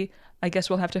Loki. I guess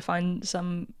we'll have to find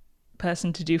some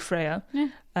person to do Freya. Yeah.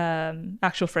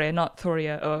 Actual Freya, not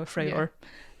Thoria or Freyr.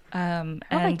 Yeah.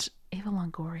 And Eva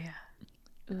Longoria.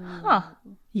 Huh.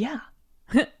 Yeah.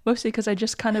 Mostly because I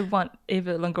just kind of want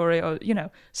Eva Longoria or,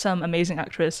 some amazing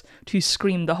actress to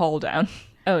scream the hall down.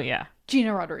 Oh, yeah.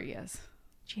 Gina Rodriguez.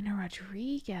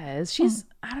 She's,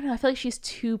 I don't know, I feel like she's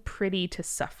too pretty to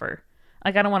suffer.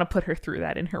 Like, I don't want to put her through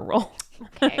that in her role.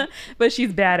 Okay. But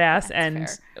she's badass That's and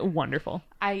fair. Wonderful.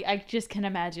 I just can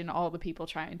imagine all the people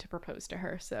trying to propose to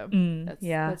her. So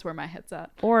that's where my head's at.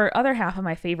 Or other half of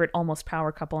my favorite almost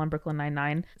power couple on Brooklyn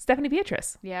Nine-Nine, Stephanie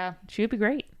Beatrice. Yeah. She would be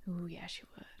great. Ooh, yeah, she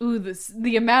would. Ooh,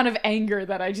 the amount of anger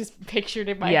that I just pictured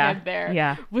in my head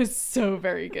there was so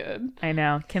very good. I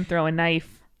know. Can throw a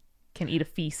knife, can eat a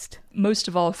feast. Most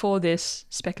of all, for this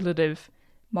speculative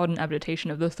modern adaptation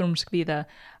of the Thrumskvida,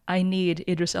 I need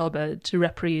Idris Elba to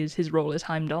reprise his role as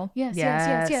Heimdall.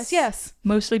 Yes.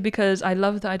 Mostly because I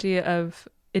love the idea of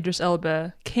Idris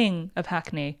Elba, king of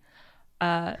Hackney,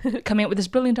 coming up with this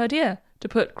brilliant idea to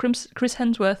put Chris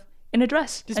Hemsworth in a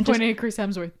dress. Just pointing at Chris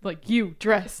Hemsworth, like, you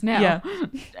dress now. Yeah.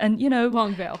 And,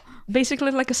 long veil.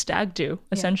 Basically like a stag do,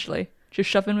 essentially. Just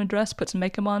shove him in a dress, put some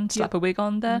makeup on, slap a wig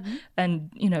on there,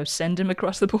 and, send him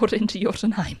across the border into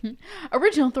Jotunheim.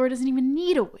 Original Thor doesn't even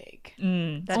need a wig.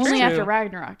 That's Only true. after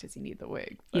Ragnarok does he need the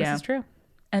wig. This is true.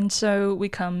 And so we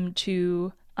come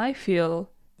to, I feel,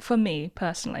 for me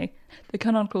personally, the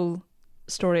canonical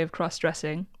story of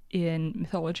cross-dressing in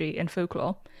mythology and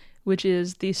folklore, which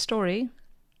is the story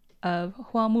of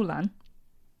Hua Mulan.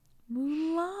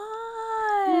 Mulan.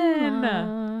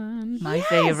 My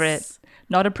favorite.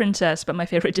 Not a princess, but my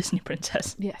favorite Disney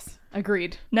princess. Yes,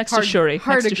 agreed. Next to Shuri.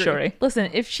 Hard Next to agree. Shuri. Listen,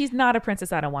 if she's not a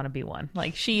princess, I don't want to be one.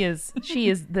 Like, she is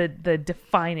the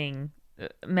defining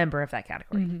member of that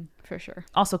category. Mm-hmm, for sure.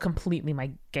 Also completely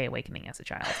my gay awakening as a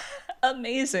child.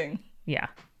 Amazing. Yeah.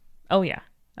 Oh, yeah.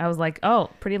 I was like, oh,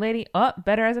 pretty lady. Oh,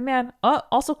 better as a man. Oh,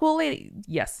 also cool lady.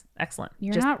 Yes. Excellent.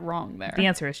 You're just, not wrong there. The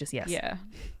answer is just yes. Yeah.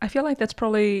 I feel like that's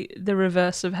probably the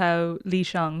reverse of how Li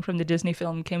Shang from the Disney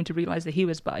film came to realize that he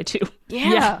was bi too.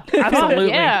 Yeah.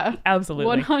 Absolutely. Yeah.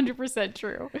 Absolutely. 100%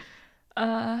 true.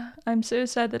 I'm so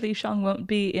sad that Li Shang won't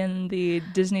be in the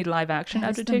Disney live action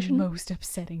adaptation. The most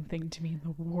upsetting thing to me in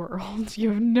the world.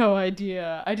 You have no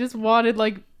idea. I just wanted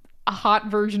a hot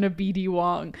version of BD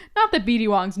Wong. Not that BD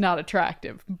Wong's not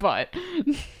attractive, but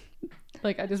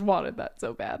I just wanted that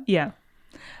so bad. Yeah.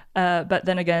 But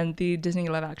then again, the Disney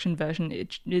live action version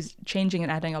is changing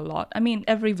and adding a lot. I mean,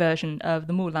 every version of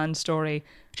the Mulan story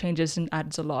changes and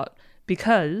adds a lot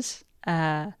because,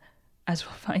 as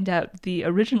we'll find out, the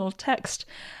original text,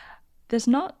 there's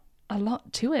not a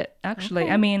lot to it, actually.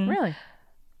 Okay. I mean, really?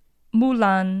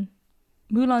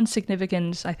 Mulan's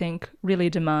significance, I think, really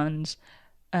demands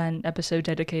an episode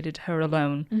dedicated to her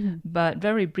alone. But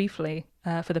very briefly,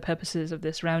 for the purposes of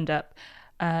this roundup,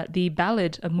 the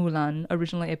Ballad of Mulan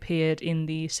originally appeared in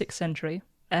the 6th century.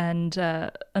 And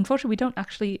unfortunately, we don't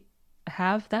actually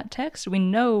have that text. We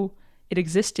know it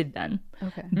existed then.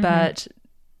 Okay. But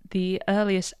the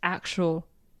earliest actual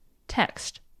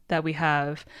text that we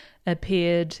have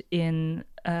appeared in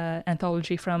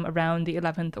anthology from around the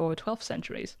 11th or 12th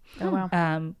centuries. Oh,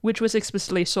 wow. Which was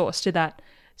explicitly sourced to that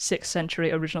 6th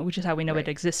century original, which is how we know Right.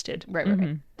 it existed.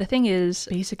 Right. The thing is,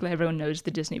 basically everyone knows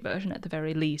the Disney version at the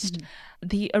very least.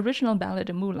 The original Ballad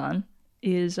of Mulan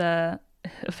is a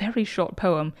very short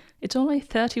poem. It's only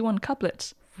 31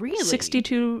 couplets. Really?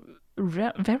 62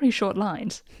 very short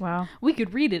lines. Wow. We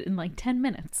could read it in like 10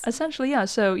 minutes. Essentially, yeah.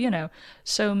 So,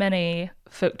 so many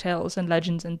folktales and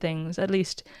legends and things, at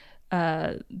least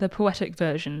the poetic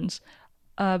versions,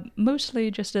 are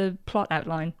mostly just a plot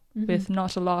outline with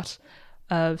not a lot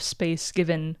of space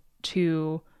given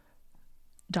to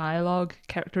dialogue,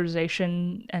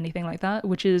 characterization, anything like that,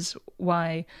 which is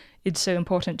why it's so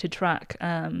important to track,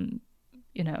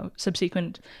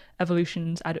 subsequent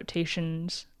evolutions,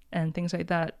 adaptations, and things like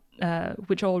that,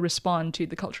 which all respond to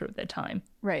the culture of their time.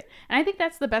 Right. And I think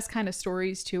that's the best kind of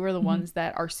stories too, are the ones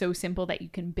that are so simple that you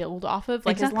can build off of.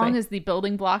 Like Exactly. as long as the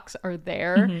building blocks are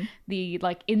there, the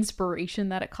like inspiration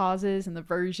that it causes and the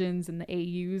versions and the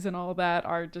AUs and all that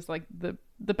are just like the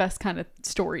best kind of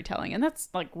storytelling. And that's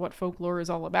like what folklore is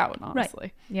all about,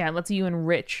 honestly. Yeah, it lets you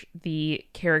enrich the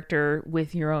character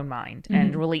with your own mind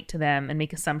and relate to them and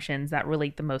make assumptions that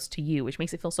relate the most to you, which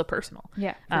makes it feel so personal.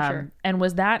 Yeah, for sure. And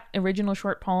was that original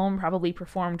short poem probably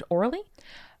performed orally?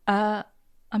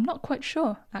 I'm not quite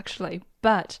sure, actually,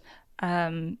 but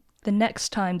the next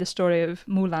time the story of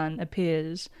Mulan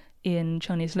appears in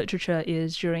Chinese literature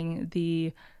is during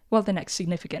the next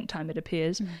significant time it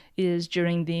appears is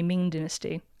during the Ming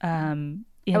Dynasty.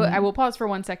 I will pause for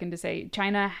 1 second to say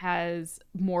China has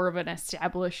more of an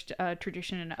established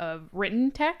tradition of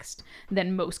written text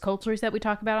than most cultures that we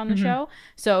talk about on the show.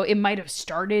 So it might have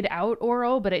started out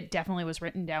oral, but it definitely was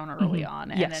written down early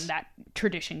on. And Yes. then that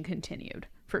tradition continued,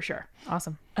 for sure.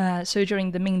 Awesome. So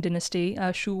during the Ming Dynasty,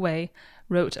 Shu Wei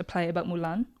wrote a play about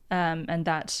Mulan, and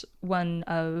that's one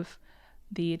of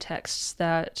the texts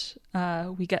that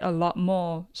we get a lot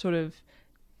more sort of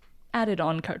added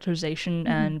on characterization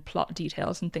and plot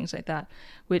details and things like that,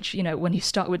 which, when you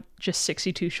start with just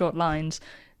 62 short lines,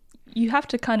 you have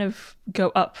to kind of go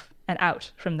up and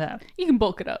out from there. You can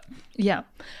bulk it up. Yeah.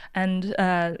 And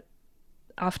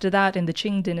after that, in the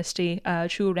Qing Dynasty,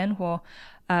 Chu Renhuo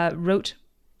wrote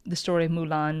the story of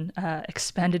Mulan,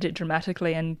 expanded it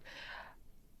dramatically in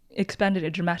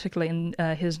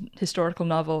his historical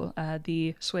novel,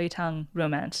 the Sui Tang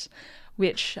Romance,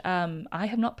 which I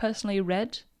have not personally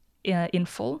read in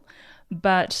full,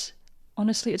 but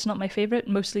honestly, it's not my favorite,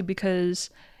 mostly because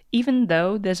even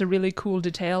though there's a really cool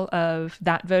detail of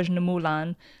that version of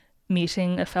Mulan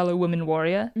meeting a fellow woman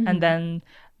warrior, and then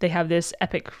they have this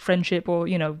epic friendship or,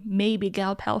 maybe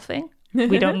gal pal thing.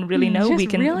 We don't really know. Just we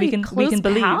can close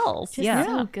believe. pals. Yeah.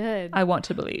 So good. I want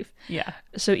to believe. Yeah.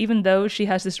 So even though she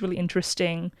has this really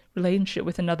interesting relationship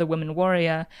with another woman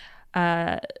warrior,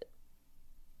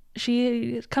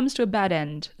 she comes to a bad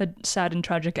end, a sad and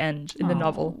tragic end in the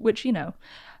novel, which,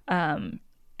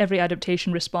 every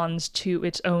adaptation responds to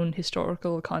its own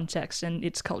historical context and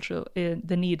its culture,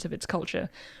 the needs of its culture.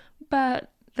 But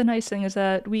the nice thing is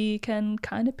that we can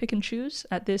kind of pick and choose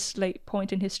at this late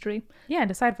point in history. Yeah, and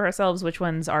decide for ourselves which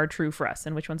ones are true for us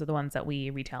and which ones are the ones that we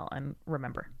retell and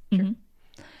remember.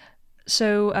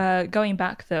 So going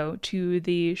back, though, to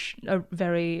the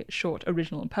very short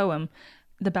original poem,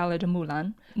 The Ballad of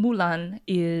Mulan. Mulan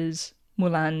is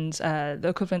Mulan's the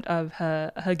equivalent of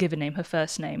her given name, her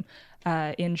first name.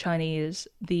 In Chinese,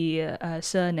 the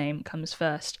surname comes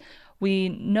first. We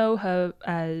know her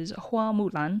as Hua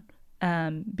Mulan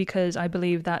because I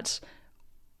believe that's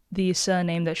the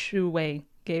surname that Shu Wei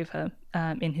gave her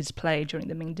in his play during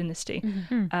the Ming Dynasty.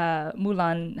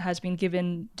 Mulan has been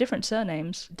given different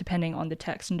surnames depending on the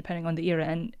text and depending on the era,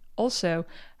 and also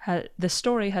the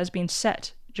story has been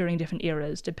set during different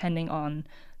eras depending on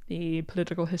the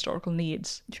political historical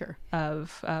needs Sure.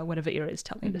 of whatever era is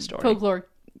telling the story. Folklore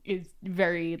is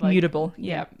very like Mutable,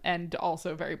 yeah, and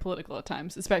also very political at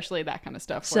times, especially that kind of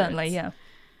stuff. Certainly, yeah.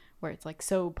 Where it's like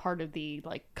so part of the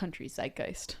like country's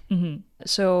zeitgeist.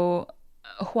 So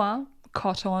Hua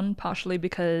caught on partially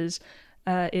because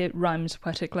it rhymes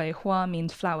poetically. Hua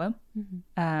means flower.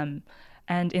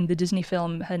 And in the Disney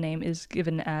film, her name is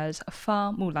given as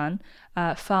Fa Mulan.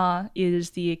 Fa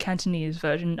is the Cantonese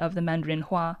version of the Mandarin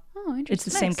Hua, Oh, interesting. It's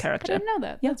the same Nice. character. I didn't know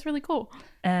that. Yeah. That's really cool.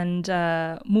 And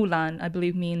Mulan, I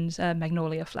believe, means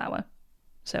magnolia flower.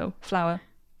 So flower,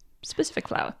 specific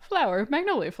flower. Flower,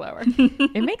 magnolia flower.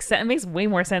 It makes sense. It makes way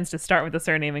more sense to start with the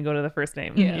surname and go to the first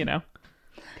name. Yeah. You know.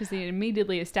 Because it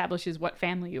immediately establishes what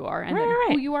family you are and then Right.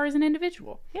 who you are as an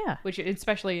individual. Yeah. Which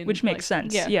especially in, Which makes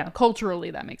sense, yeah.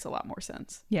 Culturally, that makes a lot more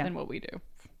sense Yeah. than what we do.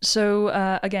 So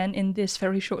again, in this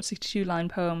very short 62-line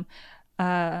poem,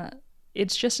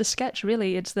 it's just a sketch,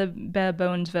 really. It's the bare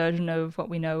bones version of what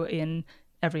we know in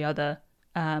every other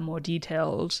more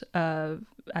detailed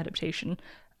adaptation.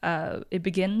 It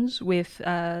begins with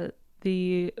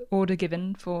the order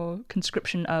given for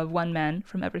conscription of one man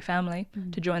from every family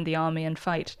to join the army and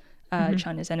fight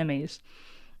China's enemies.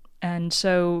 And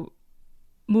so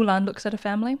Mulan looks at a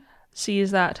family,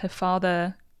 sees that her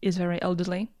father is very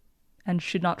elderly and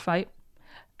should not fight,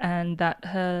 and that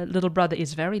her little brother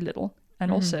is very little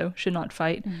and also should not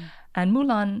fight. And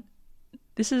Mulan,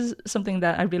 this is something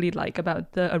that I really like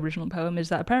about the original poem, is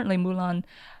that apparently Mulan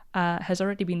has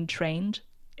already been trained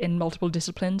in multiple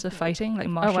disciplines of fighting, like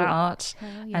martial arts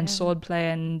and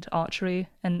swordplay and archery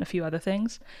and a few other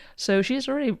things. So she's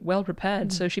already well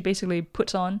prepared. So she basically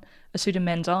puts on a suit of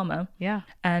men's armor Yeah.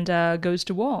 and goes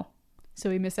to war. So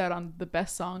we miss out on the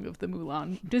best song of the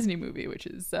Mulan Disney movie, which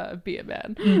is Be a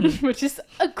Man, which is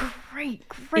a great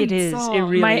It is. song. It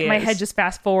really My is. head just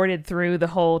fast forwarded through the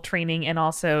whole training and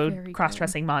also Very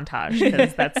cross-dressing montage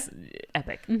because that's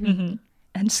epic.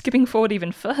 And skipping forward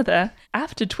even further,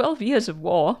 after 12 years of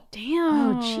war,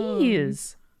 Damn. Oh,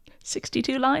 jeez.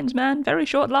 62 lines, man, very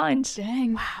short lines.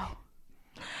 Dang. Wow.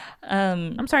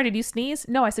 I'm sorry, did you sneeze?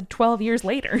 No, I said 12 years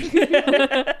later.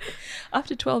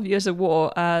 After 12 years of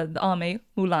war, the army,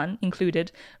 Mulan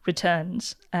included,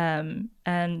 returns,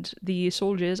 and the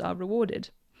soldiers are rewarded.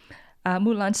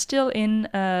 Mulan's still in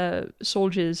a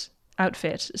soldier's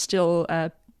outfit, still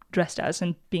dressed as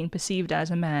and being perceived as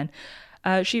a man.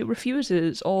 She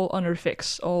refuses all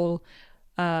honorifics, all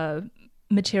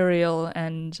material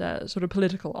and sort of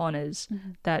political honors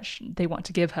that they want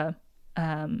to give her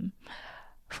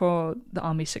for the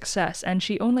army's success. And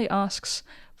she only asks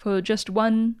for just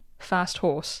one fast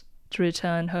horse to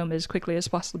return home as quickly as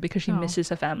possible because she misses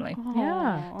her family.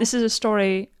 Yeah. This is a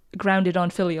story grounded on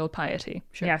filial piety.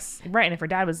 Yes. Right. And if her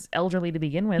dad was elderly to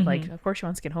begin with, like, of course she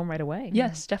wants to get home right away.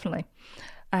 Yes, definitely.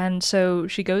 And so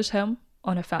she goes home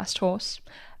on a fast horse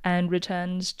and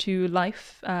returns to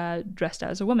life dressed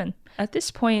as a woman. At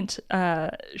this point,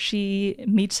 she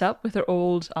meets up with her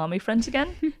old army friends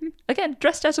again. Again,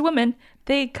 dressed as a woman.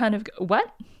 They kind of go,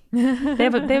 what? they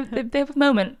have a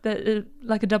moment that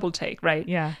like a double take, right?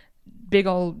 Yeah. Big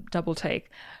old double take.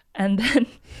 And then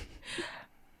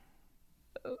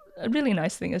a really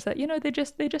nice thing is that, you know, they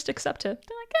just accept her.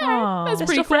 They're like, Aw. they're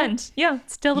pretty still cool. friends. Yeah.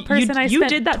 Still the You- person I you spent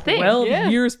did that thing. 12 Yeah.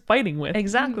 years fighting with.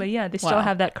 Exactly, yeah. They still Wow.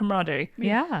 have that camaraderie.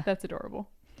 Yeah. That's adorable.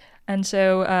 And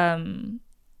so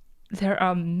there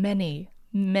are many,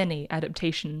 many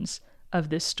adaptations of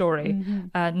this story,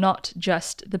 not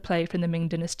just the play from the Ming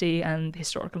Dynasty and the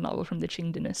historical novel from the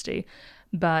Qing Dynasty,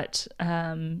 but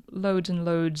loads and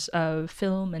loads of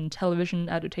film and television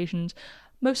adaptations,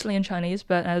 mostly in Chinese,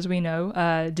 but as we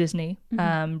know, Disney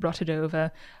brought it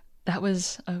over. That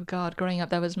was, oh God, growing up,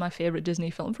 that was my favorite Disney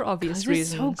film for obvious 'Cause it's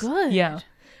reasons. so good. Yeah.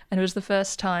 And it was the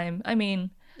first time, I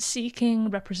mean, seeking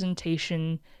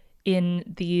representation in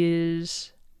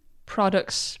these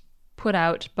products put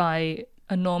out by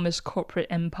enormous corporate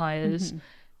empires.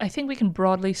 I think we can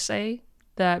broadly say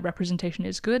that representation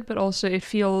is good, but also it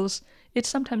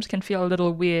sometimes can feel a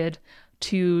little weird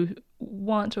to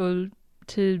want or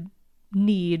to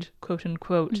need, quote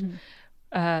unquote,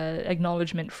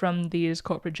 acknowledgement from these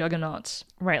corporate juggernauts.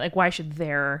 Right. Like, why should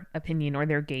their opinion or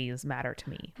their gaze matter to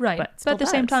me? Right. But, But still at the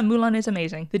same does. time, Mulan is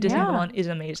amazing. The Disney Yeah. Mulan is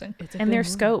amazing. and their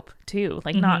scope too,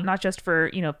 like not just for,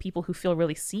 you know, people who feel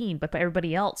really seen, but by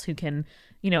everybody else who can,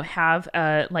 you know, have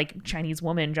a like Chinese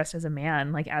woman dressed as a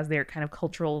man, like as their kind of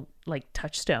cultural like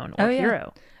touchstone or Oh, yeah.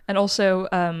 hero. And also,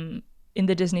 in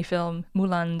the Disney film,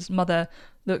 Mulan's mother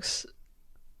looks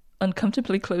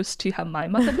uncomfortably close to how my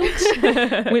mother looks,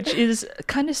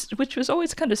 which was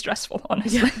always kind of stressful,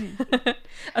 honestly.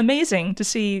 Amazing to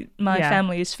see my Yeah.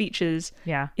 family's features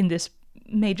Yeah. in this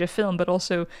major film, but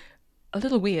also a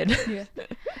little weird. Yeah.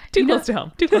 Too close to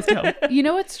home. Too close to home. You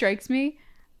know what strikes me?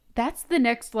 That's the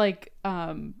next like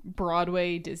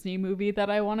Broadway Disney movie that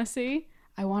I want to see.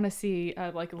 I want to see a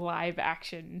like live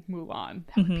action Mulan.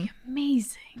 That would be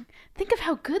amazing. Think of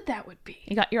how good that would be.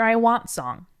 You got your I Want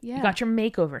song. Yeah. You got your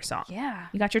makeover song. Yeah.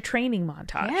 You got your training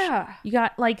montage. Yeah. You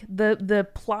got like the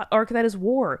plot arc that is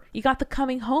war. You got the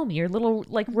coming home. Your little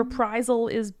like reprisal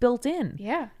is built in.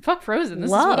 Yeah. Fuck Frozen. This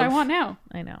is what I Love. want now.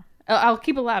 I know. I'll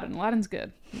keep Aladdin. Aladdin's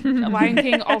good. Lion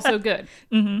King also good.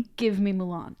 Give me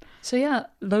Mulan. So yeah,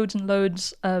 loads and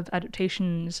loads of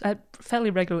adaptations at fairly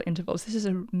regular intervals. This is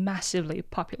a massively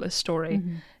popular story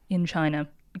in China.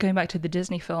 Going back to the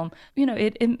Disney film, you know,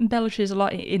 it embellishes a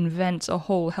lot, it invents a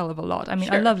whole hell of a lot. I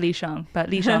mean, I love Li Shang, but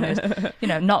Li Shang is, you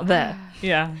know, not there.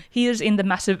 Yeah. He is in the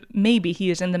massive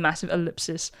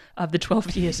ellipsis of the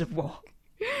 12 years of war.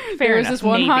 Fair There's enough, this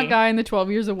one hot maybe. guy in the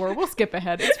 12 Years of War. We'll skip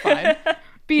ahead. It's fine.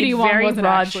 BD Wong Very wasn't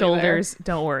broad actually shoulders.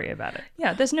 Don't worry about it.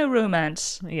 Yeah, there's no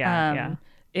romance Yeah.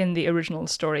 in the original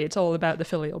story. It's all about the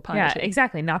filial piety. Yeah,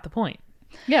 exactly. Not the point.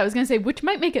 there. Yeah, I was gonna say, which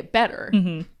might make it better,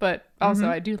 but also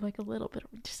I do like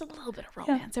just a little bit of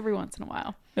romance every once in a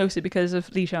while. Mostly because of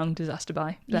Li Shang Disaster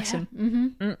By. Bless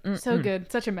him. So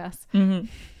good, such a mess.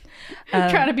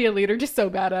 Trying to be a leader, just so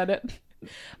bad at it.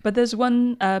 But there's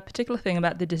one particular thing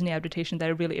about the Disney adaptation that I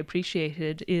really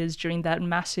appreciated is during that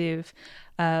massive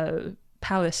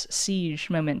palace siege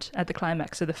moment at the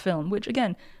climax of the film, which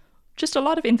again, just a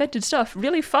lot of invented stuff,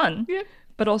 really fun. Yeah.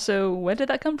 But also, where did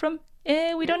that come from?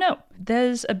 We don't know.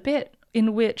 There's a bit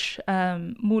in which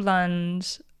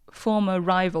Mulan's former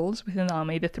rivals within the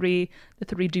army, the three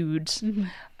dudes,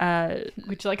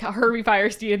 Which, like, Herbie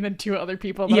Firestein and then two other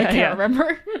people that I Yeah, can't yeah.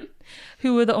 remember.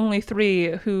 who were the only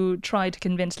three who tried to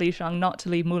convince Li Shang not to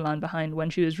leave Mulan behind when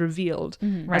she was revealed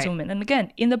as right. a woman. And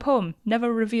again, in the poem,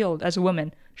 never revealed as a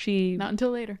woman. She Not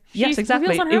until later. yes, She exactly.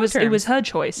 reveals on her it own was terms. her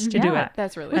choice to do Yeah. it.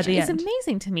 That's really At Which the is end.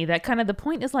 amazing to me that kind of the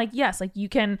point is like, yes, like you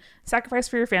can sacrifice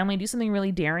for your family, do something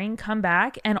really daring, come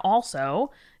back, and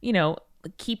also, you know,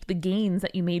 keep the gains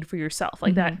that you made for yourself.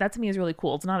 Like that to me is really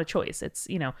cool. It's not a choice. It's,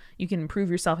 you know, you can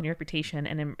improve yourself and your reputation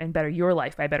and better your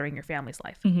life by bettering your family's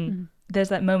life. There's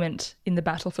that moment in the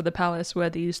battle for the palace where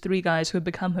these three guys who have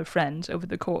become her friends over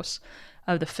the course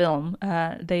of the film,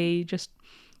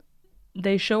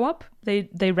 they show up.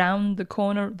 They round the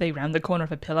corner. They round the corner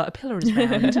of a pillar. A pillar is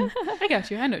round. I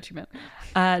got you. I know what you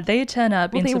meant. They turn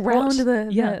up Well, in they support. round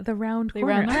the round They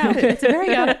corner. round the round. It's very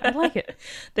good. I like it.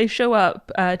 They show up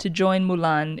to join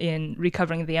Mulan in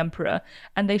recovering the emperor,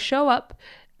 and they show up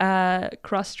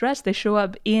cross-dressed. They show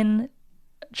up in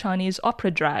Chinese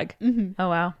opera drag, Oh,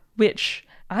 wow. which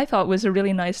I thought was a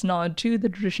really nice nod to the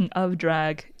tradition of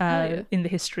drag yeah. in the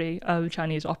history of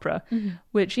Chinese opera,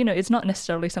 which, you know, it's not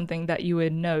necessarily something that you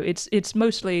would know. It's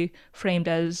mostly framed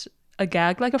as a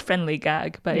gag, like a friendly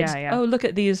gag, but Yeah, it's, yeah. oh, look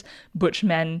at these butch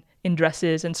men in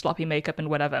dresses and sloppy makeup and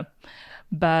whatever.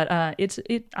 But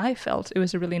I felt it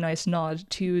was a really nice nod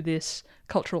to this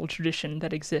cultural tradition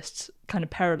that exists kind of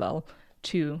parallel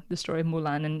to the story of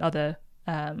Mulan and other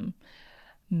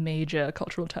major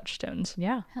cultural touchstones.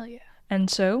 Yeah. Hell yeah. And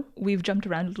so we've jumped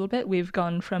around a little bit. We've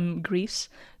gone from Greece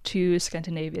to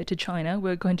Scandinavia to China.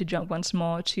 We're going to jump once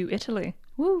more to Italy.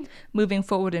 Woo. Moving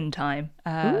forward in time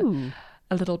Ooh.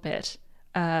 a little bit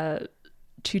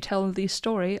to tell the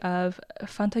story of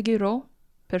Fantagiro,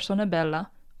 Persona Bella,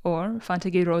 or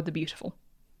Fantagiro the Beautiful.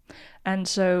 And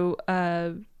so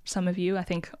some of you, I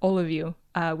think all of you,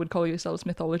 would call yourselves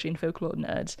mythology and folklore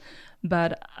nerds.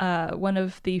 But one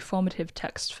of the formative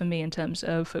texts for me in terms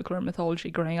of folklore and mythology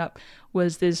growing up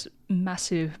was this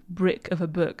massive brick of a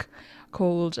book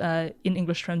called, in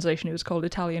English translation, it was called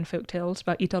Italian Folktales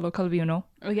by Italo Calvino.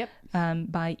 Oh, yep.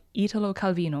 By Italo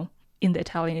Calvino. In the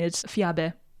Italian, it's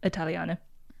Fiabe Italiane.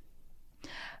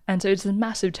 And so it's a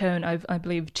massive tome of, I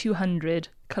believe, 200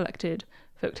 collected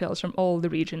folktales from all the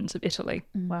regions of Italy.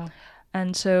 Wow.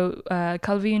 And so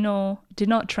Calvino did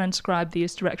not transcribe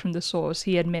these direct from the source.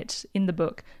 He admits in the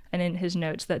book and in his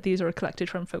notes that these are collected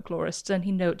from folklorists, and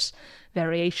he notes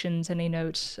variations and he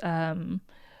notes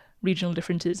regional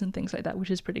differences and things like that, which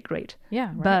is pretty great.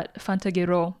 Yeah. Right. But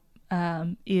Fantagiro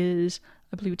is,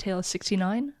 I believe, tale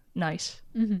 69. Nice.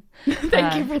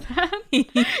 Thank you for that.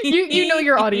 you know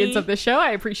your audience of the show.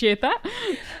 I appreciate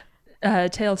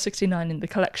that. Tale 69 in the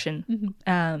collection.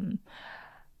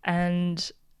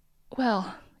 And,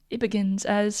 well, it begins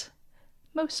as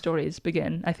most stories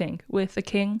begin, I think, with a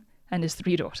king and his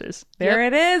three daughters. There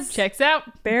it is. Checks out.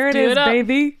 There it Do is, it up.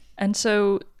 baby. And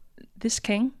so this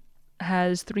king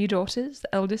has three daughters.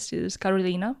 The eldest is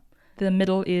Carolina, the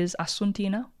middle is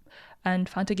Assuntina, and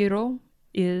Fantagiro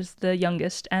is the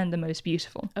youngest and the most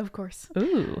beautiful. Of course.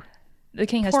 Ooh. The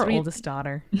king has Poor three. oldest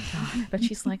daughter. But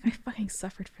she's like, I fucking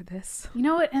suffered for this. You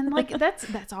know what? And like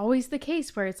that's always the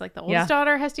case where it's like the oldest Yeah.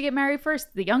 daughter has to get married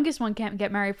first. The youngest one can't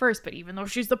get married first, but even though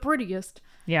she's the prettiest,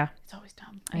 Yeah. it's always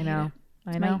dumb. I hate know. it.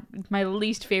 I It's know. my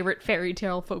least favorite fairy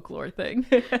tale folklore thing.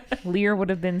 Lear would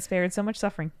have been spared so much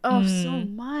suffering. Oh, so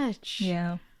much.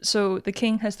 Yeah. So the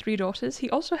king has three daughters. He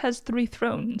also has three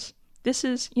thrones. This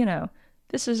is,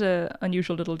 This is a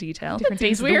unusual little detail. Different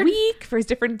days of the weird. week for his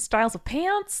different styles of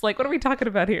pants. Like, what are we talking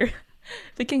about here?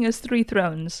 The king has 3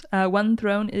 thrones. One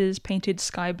throne is painted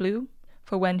sky blue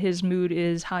for when his mood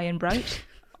is high and bright.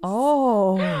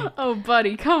 Oh. Oh,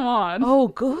 buddy, come on. Oh,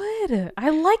 good. I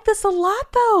like this a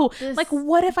lot, though. Like,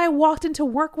 what if I walked into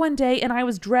work one day and I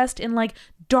was dressed in like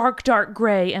dark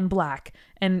gray and black?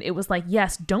 And it was like,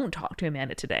 yes, don't talk to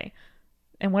Amanda today.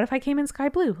 And what if I came in sky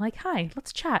blue? Like, hi,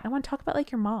 let's chat. I want to talk about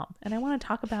like your mom. And I want to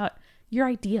talk about your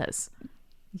ideas.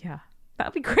 Yeah. That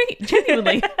would be great.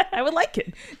 Genuinely. I would like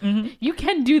it. You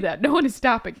can do that. No one is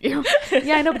stopping you.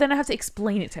 Yeah, I know, but then I have to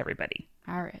explain it to everybody.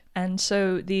 All right. And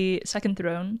so the second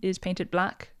throne is painted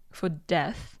black for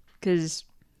death, because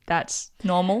that's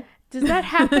normal. Does that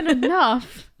happen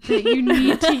enough that you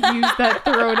need to use that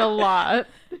throne a lot?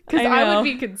 Because I know. would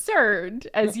be concerned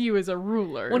as you as a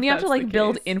ruler. When if you have to that's like the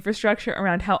build case. infrastructure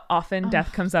around how often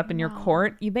death comes up in your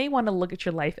court, you may want to look at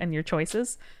your life and your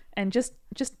choices and just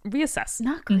reassess.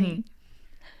 Not great.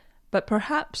 But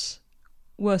perhaps,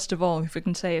 worst of all, if we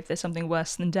can say if there's something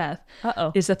worse than death,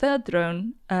 Uh-oh. is the third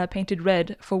throne painted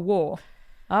red for war.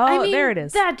 Oh, I mean, there it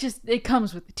is. That just, it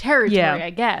comes with the territory, Yeah. I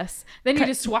guess. Then you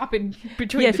just swap in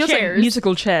between Yeah, it the feels chairs. like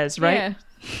musical chairs, right? Yeah.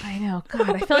 I know. God,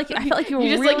 I feel like you were You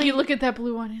just really... like, you look at that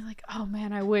blue one and you're like, oh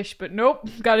man, I wish, but nope.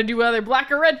 Got to do either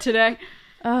black or red today.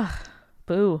 Ugh,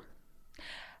 boo.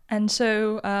 And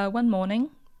so one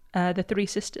morning, the 3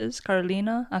 sisters,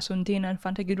 Carolina, Asuntina, and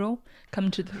Fantagiro, come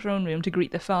to the throne room to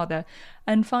greet their father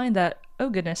and find that, oh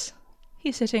goodness,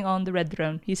 he's sitting on the red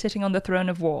throne. He's sitting on the throne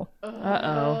of war.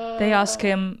 Uh-oh. They ask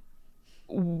him,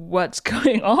 what's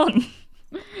going on?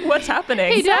 What's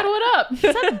happening? Hey, Dad, what up? Is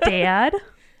that Dad?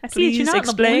 I see that Please you're not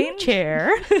explain. in the blue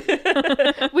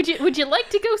chair. Would you like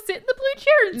to go sit in the blue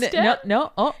chair instead?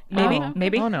 No. Oh, Maybe, oh.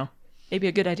 maybe. Oh, no. Maybe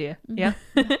a good idea. Yeah.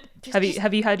 Have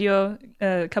you had your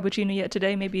cappuccino yet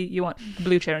today? Maybe you want the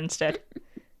blue chair instead.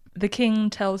 The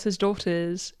king tells his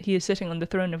daughters he is sitting on the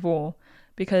throne of war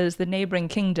because the neighboring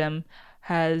kingdom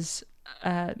has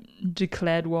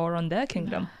declared war on their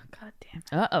kingdom, God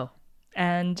damn. Uh-oh.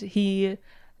 and he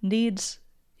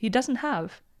doesn't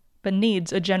have, but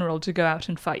needs a general to go out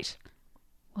and fight.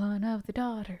 One of the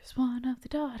daughters.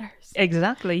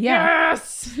 Exactly. Yeah.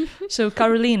 Yes! So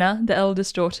Carolina, the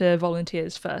eldest daughter,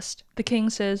 volunteers first. The king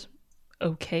says,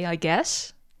 okay, I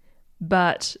guess,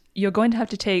 but you're going to have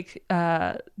to take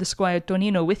the squire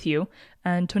Tonino with you,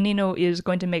 and Tonino is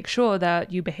going to make sure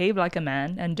that you behave like a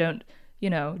man and don't,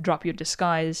 drop your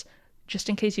disguise just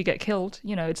in case you get killed.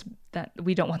 It's that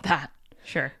we don't want that.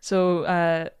 Sure.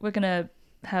 So we're going to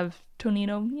have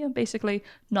Tonino, basically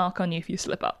knock on you if you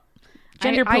slip up.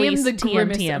 Gender I am police, the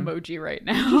grimace TM. emoji right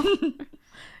now.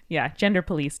 Yeah, gender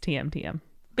police, TM.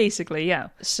 Basically, yeah.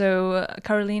 So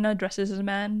Carolina dresses as a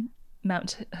man,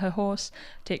 mounts her horse,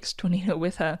 takes Tonino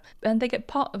with her, and they get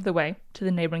part of the way to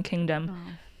the neighboring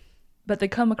kingdom. But they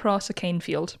come across a cane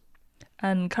field,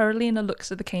 and Carolina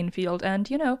looks at the cane field and,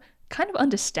 kind of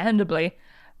understandably,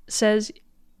 says,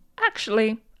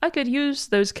 actually, I could use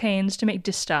those canes to make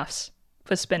distaffs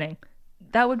for spinning.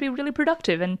 That would be really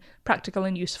productive and practical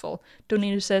and useful.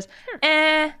 Tonino says,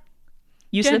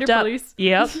 you Gender slipped up. police.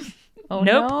 Yep. Oh,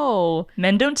 Nope. no.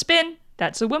 Men don't spin.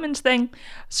 That's a woman's thing.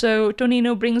 So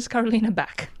Tonino brings Carolina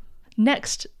back.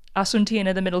 Next,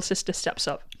 Asuntina, the middle sister, steps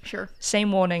up. Sure.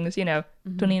 Same warnings,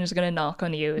 Tonino's going to knock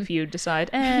on you if you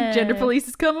decide, Gender police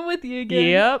is coming with you again.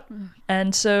 Yep.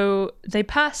 And so they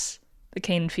pass the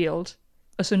cane field.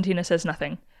 Asuntina says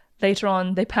nothing. Later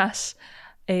on, they pass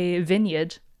a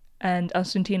vineyard, and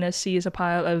Asuntina sees a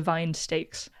pile of vine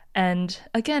stakes. And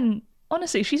again,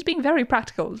 honestly, she's being very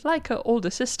practical, like her older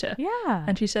sister. Yeah.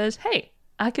 And she says, hey,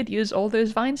 I could use all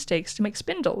those vine stakes to make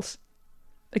spindles.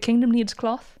 The kingdom needs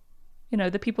cloth.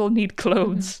 The people need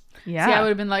clothes. Yeah. See, I would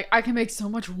have been like, I can make so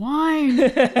much wine.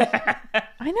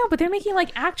 I know, but they're making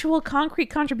like actual concrete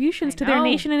contributions to their know.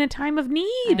 nation in a time of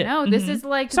need. No, this is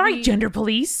like Sorry, gender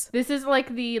police. This is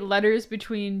like the letters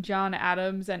between John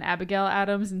Adams and Abigail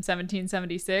Adams in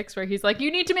 1776, where he's like,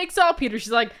 you need to make saltpeter.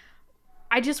 She's like,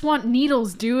 I just want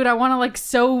needles, dude. I want to like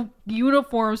sew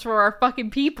uniforms for our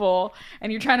fucking people. And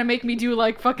you're trying to make me do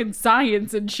like fucking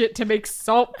science and shit to make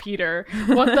saltpeter.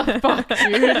 What the fuck,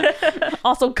 dude?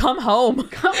 Also, come home.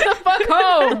 Come the fuck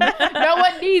home. No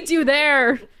one needs you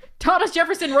there. Thomas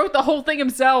Jefferson wrote the whole thing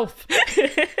himself.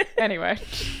 Anyway,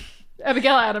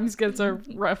 Abigail Adams gets a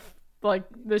rough, like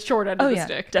the short end of the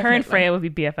stick. Her and Definitely. Freya would be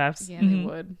BFFs. Yeah, they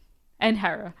would. And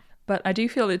Hera. But I do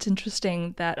feel it's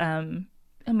interesting that,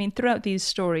 throughout these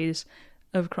stories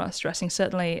of cross-dressing,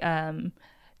 certainly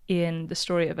in the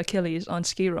story of Achilles on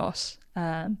Skyros,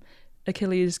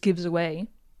 Achilles gives away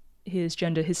his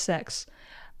gender, his sex,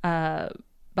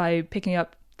 by picking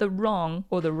up the wrong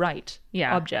or the right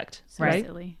Yeah. object, So right?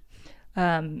 silly.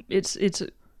 It's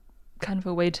kind of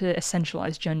a way to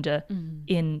essentialize gender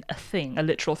in a thing, a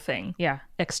literal thing, Yeah.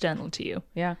 external to you,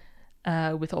 Yeah.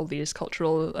 with all these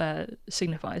cultural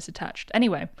signifiers attached.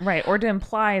 Anyway, Right. Or to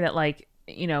imply that, like,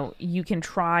 you know, you can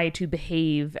try to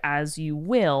behave as you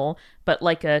will, but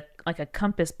like a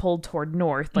compass pulled toward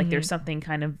north, like there's something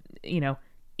kind of, you know,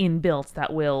 inbuilt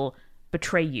that will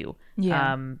betray you.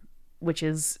 Yeah. Which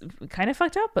is kind of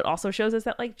fucked up, but also shows us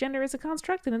that, like, gender is a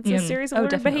construct and it's a series of Oh,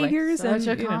 learned definitely. behaviors. Such and,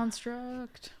 a you know,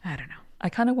 construct. I don't know. I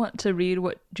kind of want to read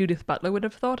what Judith Butler would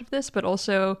have thought of this, but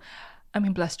also, I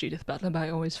mean, bless Judith Butler, but I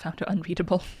always found her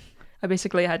unreadable. I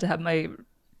basically had to have my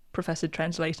professor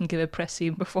translate and give a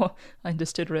précis before I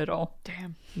understood her at all.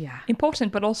 Damn. Yeah.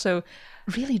 Important, but also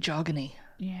really jargony.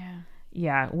 Yeah.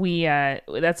 Yeah, we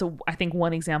that's I think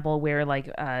one example where,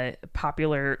 like,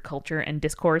 popular culture and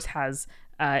discourse has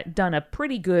done a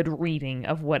pretty good reading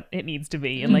of what it needs to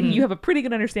be, and like you have a pretty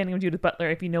good understanding of Judith Butler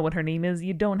if you know what her name is.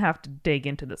 You don't have to dig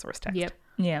into the source text. Yep.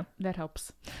 Yeah. That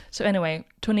helps. So anyway,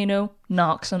 Tonino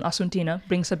knocks on Asuntina,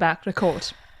 brings her back to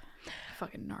court.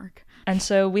 Fucking narc. And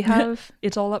so we have,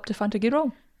 it's all up to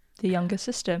Fantagiro, the younger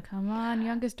sister. Come on,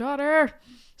 youngest daughter.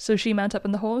 So she mounts up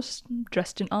on the horse,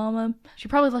 dressed in armor. She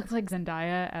probably looks like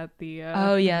Zendaya at the.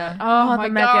 Oh, yeah. Oh, Oh, my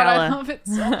the Met god, I Gala. love it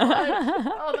so much.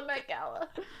 Oh, the Met Gala.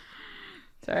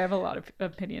 So I have a lot of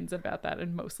opinions about that,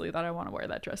 and mostly that I want to wear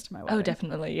that dress to my wedding. Oh,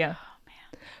 definitely, yeah.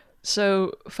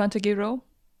 So Fantagiro,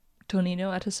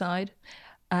 Tonino at her side,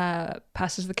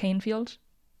 passes the cane field,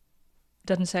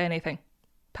 doesn't say anything.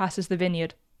 Passes the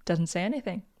vineyard, doesn't say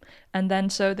anything. And then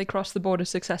so they cross the border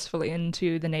successfully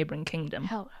into the neighboring kingdom.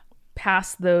 Hell.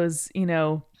 Past those, you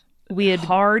know, Weird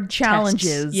hard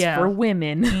challenges yeah. for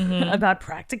women about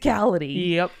practicality.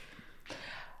 Yep.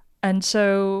 And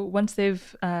so once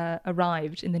they've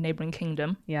arrived in the neighboring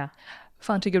kingdom, Yeah.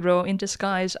 Fantagiro in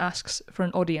disguise asks for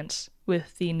an audience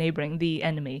with the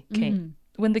enemy king.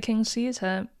 When the king sees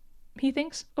her, he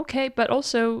thinks, okay, but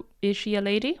also, is she a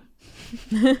lady?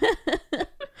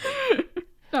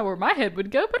 Not where my head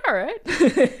would go, but all right.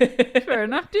 Fair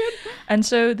enough, dude. And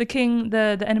so the king,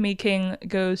 the enemy king,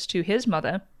 goes to his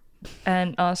mother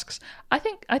and asks, I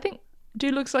think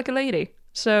dude looks like a lady.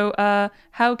 So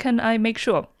how can I make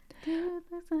sure?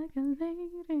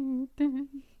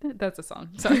 That's a song.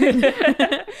 Sorry.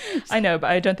 I know,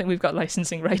 but I don't think we've got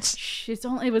licensing rights. Shh,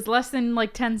 it was less than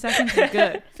like 10 seconds. We're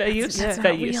good. Fair use? That's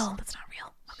Fair not use. real. That's not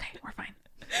real. Okay, we're fine.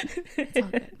 It's all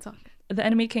good. It's all good. The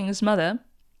enemy king's mother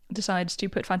decides to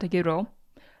put Fantagiro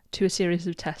to a series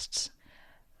of tests.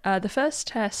 The first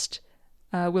test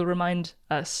will remind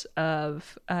us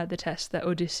of the test that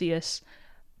Odysseus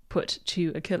put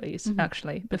to Achilles,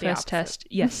 actually. The first test,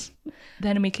 yes. The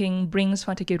enemy king brings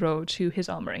Fantagiro to his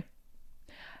armory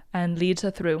and leads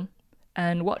her through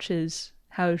and watches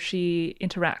how she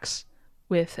interacts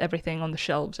with everything on the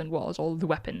shelves and walls, all the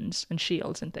weapons and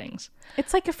shields and things.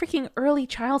 It's like a freaking early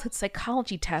childhood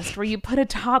psychology test where you put a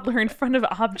toddler in front of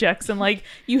objects and, like,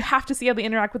 you have to see how they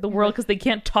interact with the world because they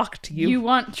can't talk to you. You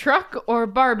want truck or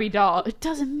Barbie doll? It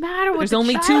doesn't matter what There's the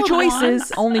only two child choices.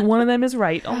 wants. Only one of them is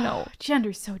right. Oh no.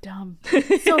 Gender's so dumb.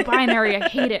 So binary. I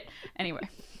hate it. Anyway.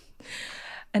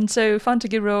 And so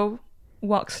Fantagiro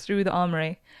walks through the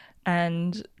armory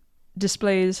and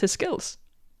displays his skills,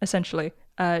 essentially.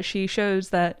 She shows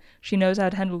that she knows how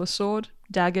to handle a sword,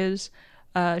 daggers.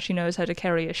 She knows how to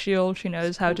carry a shield. She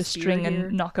knows how to spear string here.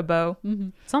 and knock a bow.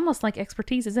 It's almost like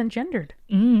expertise isn't gendered.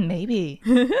 Maybe.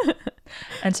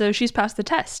 And so she's passed the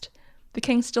test. The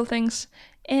king still thinks,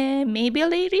 maybe a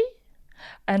lady?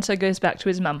 And so goes back to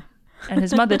his mum. And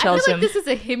his mother I tells feel him, like this is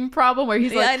a him problem where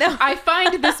he's Yeah, like, I know. I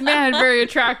find this man very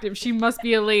attractive. She must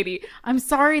be a lady. I'm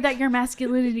sorry that your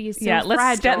masculinity is so Yeah, let's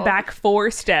fragile. step back 4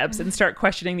 steps and start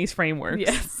questioning these frameworks.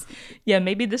 Yes. yeah,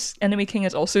 maybe this enemy king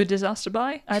is also a disaster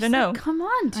buy? I don't know. Come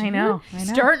on, dude. I know.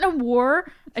 Starting a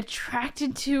war,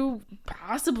 attracted to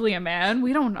possibly a man.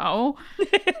 We don't know.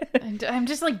 And I'm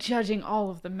just like judging all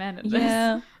of the men in this.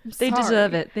 Yeah, I'm they sorry.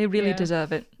 deserve it. They really Yeah.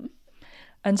 deserve it.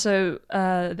 And so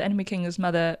the enemy king's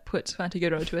mother puts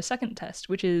Fantagiro to a second test,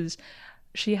 which is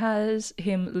she has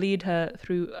him lead her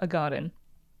through a garden.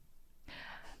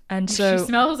 And so She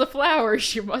smells a flower.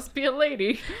 She must be a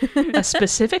lady. a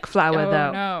specific flower, Oh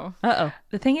though. no. Uh-oh.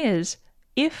 The thing is,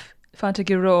 if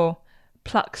Fantagiro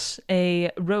plucks a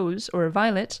rose or a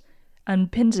violet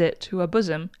and pins it to her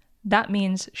bosom, that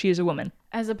means she is a woman.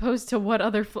 As opposed to what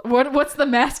other what's the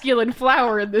masculine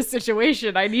flower in this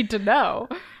situation? I need to know.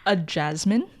 A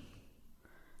jasmine?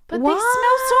 But Why? they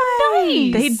smell so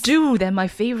nice. They do. They're my I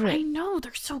favorite. know,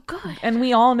 they're so good. And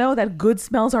we all know that good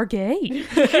smells are gay.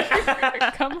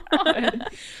 Come on.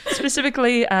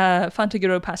 Specifically,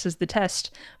 Fantagiro passes the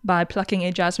test by plucking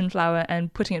a jasmine flower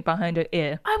and putting it behind her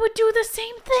ear. I would do the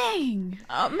same thing.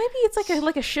 Maybe it's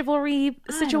like a chivalry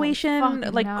situation,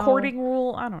 fucking like know. courting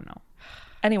rule. I don't know.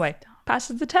 Anyway,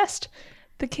 passes the test.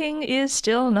 The king is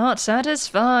still not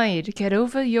satisfied. Get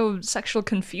over your sexual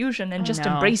confusion and just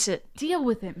no. embrace it. Deal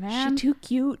with it, man. She's too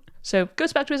cute. So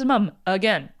goes back to his mum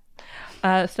again.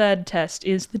 Third test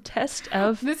is the test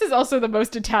of This is also the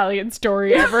most Italian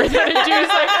story ever. That a Jew's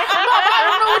like, Mom, I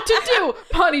don't know what to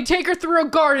do. Honey, take her through a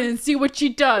garden and see what she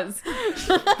does.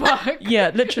 Fuck.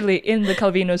 yeah, literally in the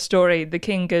Calvino story, the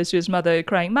king goes to his mother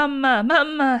crying, "Mama,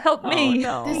 Mama, help me!"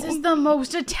 no. This is the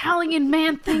most Italian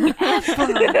man thing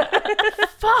ever.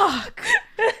 Fuck.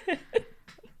 I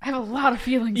have a lot of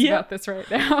feelings Yeah. about this right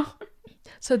now.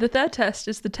 So the third test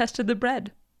is the test of the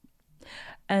bread,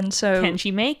 and so Can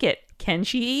she make it? Can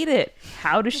she eat it?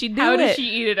 How does she do How it? does she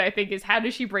eat it, I think, is how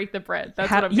does she break the bread? That's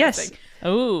How- what I'm yes. guessing.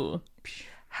 Oh,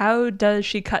 how does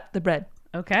she cut the bread?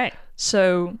 okay.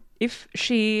 So if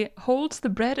she holds the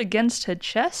bread against her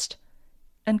chest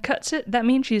and cuts it, that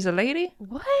means she's a lady.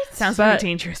 What? Sounds But- pretty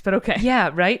dangerous, but okay. Yeah,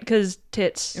 right? Because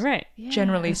tits, Right.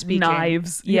 generally speaking,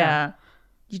 Knives. Yeah,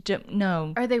 you don't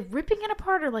know. Are they ripping it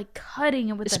apart or like cutting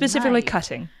it with Specifically a knife?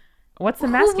 cutting. What's the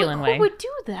Who masculine would, way? Who would do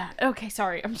that? Okay,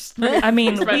 sorry. I'm just. I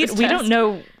mean, about we this don't test.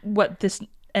 know what this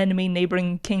enemy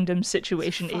neighboring kingdom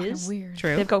situation Fucking is. weird.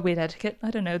 True. They've got weird etiquette. I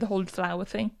don't know, the whole flower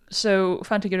thing. So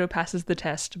Fantagiro passes the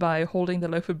test by holding the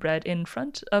loaf of bread in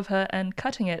front of her and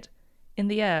cutting it in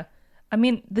the air. I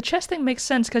mean, the chest thing makes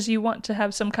sense because you want to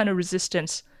have some kind of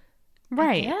resistance,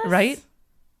 Right. Yes. right?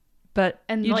 But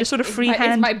And you like, just sort of is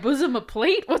freehand. my bosom a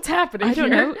plate? What's happening? I don't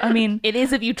here? know. I mean, It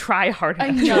is if you try hard I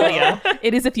enough, know. Julia.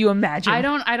 It is if you imagine. I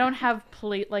don't have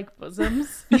plate-like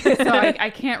bosoms, so I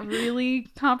can't really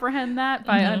comprehend that.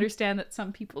 But I understand that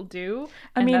some people do,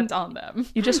 and mean, that's on them.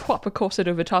 you just whop a corset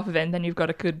over top of it, and then you've got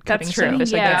a good cutting That's true.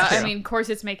 surface. I Yeah, guess. I mean,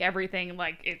 corsets make everything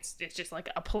like it's just like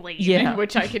a plane Yeah. in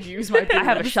which I could use my. I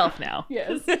have a boobs. shelf now.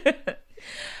 Yes.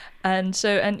 And so,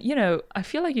 and you know, I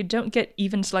feel like you don't get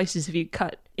even slices if you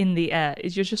cut in the air.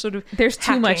 It's you're just sort of There's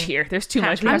too much hacking. here. There's too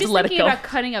much. We I'm have just to let it thinking go. about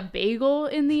cutting a bagel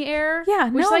in the air. Yeah,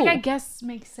 which no. like I guess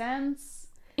makes sense.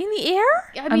 In the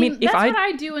air? I mean, mean, if that's I- what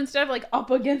I do instead of like up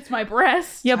against my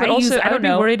breast. Yeah, but I also use, I would be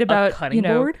don't know, worried a about cutting you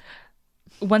know board.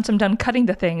 once I'm done cutting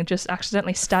the thing, just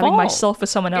accidentally stabbing Fall. myself or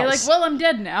someone You're else. like, well, I'm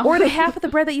dead now. Or the half of the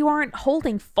bread that you aren't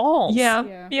holding falls.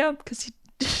 yeah, Yeah. because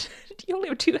you only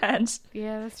have two hands.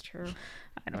 yeah, that's true.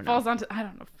 I don't know. Falls onto. I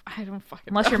don't know. I don't fucking.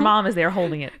 Unless know. your mom is there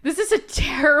holding it. This is a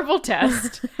terrible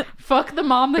test. Fuck the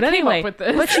mom that But came anyway, up with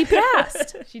this. but she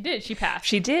passed. She did. She passed.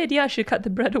 She did, yeah. She cut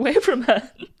the bread away from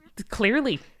her,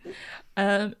 Clearly.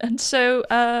 and so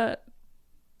the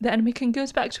enemy king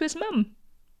goes back to his mum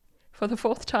for the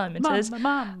fourth time and says,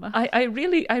 Mom. I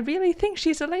really think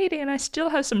she's a lady, and I still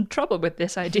have some trouble with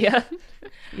this idea.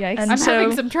 Yikes. And I'm so-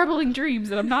 having some troubling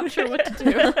dreams, and I'm not sure what to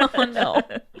do. Oh, no.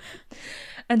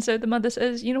 And so the mother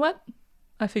says, you know what?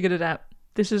 I figured it out.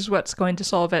 This is what's going to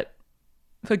solve it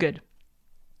for good.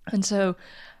 And so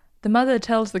the mother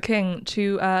tells the king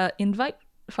to invite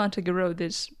Fantagiro,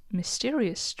 this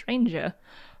mysterious stranger,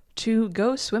 to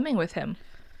go swimming with him.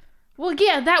 Well,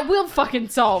 yeah, that will fucking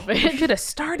solve You it. should have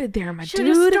started there, my Should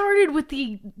have dude. started with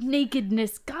the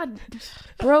nakedness. God.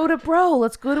 Bro to bro.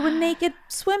 Let's go to a naked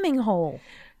swimming hole.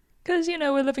 Because, you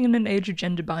know, we're living in an age of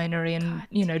gender binary and,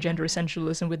 you know, gender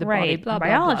essentialism with the body, Right. blah, blah,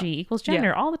 Biology blah. equals gender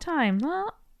Yeah. all the time.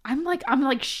 Well, I'm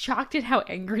like shocked at how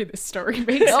angry this story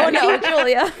makes oh me. no,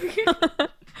 Julia.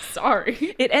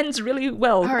 Sorry. It ends really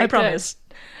well, All right, I promise.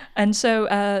 And so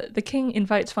the king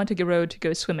invites Fantagiro to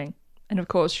go swimming. And of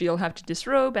course, she'll have to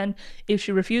disrobe. And if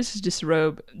she refuses to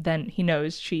disrobe, then he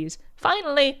knows she's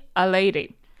finally a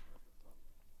lady.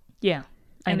 Yeah.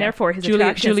 I And know. therefore his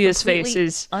attraction is Julia's face completely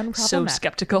is so unproblematic.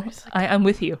 skeptical. I'm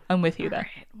with you. I'm with you there.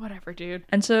 Alright, whatever, dude.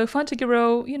 And so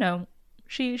Fantagiro, you know,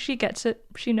 she gets it.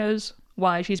 She knows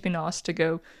why she's been asked to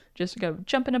go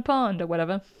jump in a pond or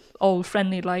whatever. All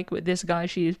friendly like with this guy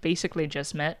she's basically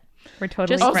just met. We're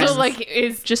totally Just- Also, friends. like,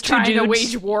 is Just two trying to dudes.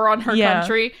 wage war on her Yeah.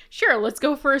 country. Sure, let's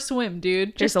go for a swim, dude.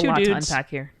 There's just a two lot to dudes. unpack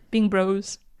here. Being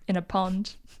bros in a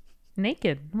pond.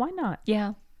 Naked. Why not?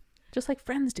 Yeah. Just like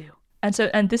friends do.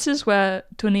 And this is where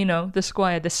Tonino, the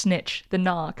squire, the snitch, the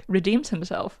narc, redeems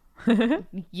himself,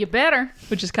 You better.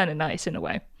 which is kind of nice in a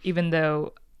way. Even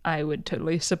though I would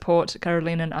totally support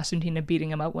Carolina and Asuntina beating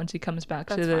him up once he comes back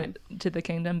That's to the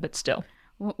kingdom, but still.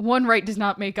 One right does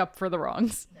not make up for the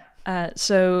wrongs.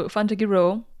 So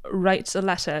Fantagiro writes a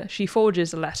letter. She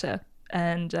forges a letter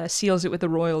and seals it with the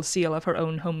royal seal of her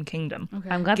own home kingdom.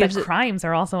 I'm glad Gives that it- crimes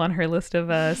are also on her list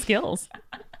of skills.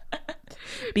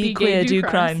 Be queer, do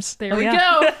crimes. There Oh, we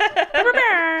yeah. go.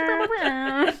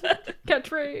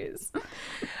 Catchphrase.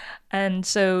 And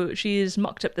so she's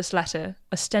mocked up this letter,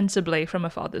 ostensibly from her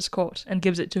father's court, and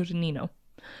gives it to Tonino.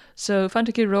 So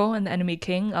Fantakiro and the enemy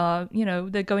king are,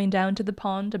 they're going down to the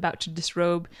pond, about to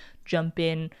disrobe, jump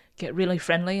in, get really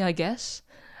friendly, I guess.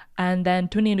 And then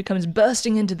Tonino comes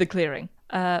bursting into the clearing.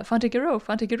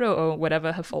 Fantakiro, or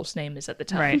whatever her false name is at the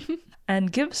time. Right.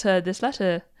 And gives her this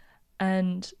letter.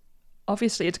 And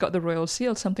obviously it's got the royal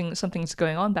seal. Something's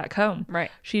going on back home. Right.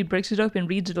 She breaks it open,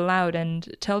 reads it aloud,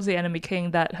 and tells the enemy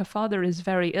king that her father is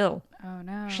very ill. Oh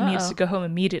no. She needs to go home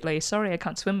immediately. Sorry, I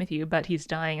can't swim with you, but he's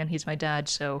dying and he's my dad,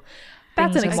 so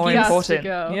That's things an are more excuse. important. To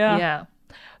go. Yeah.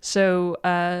 So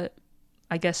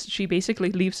I guess she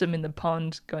basically leaves him in the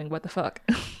pond going, what the fuck?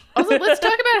 Also, let's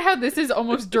talk about how this is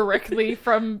almost directly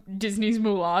from Disney's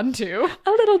Mulan too. A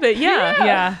little bit, yeah.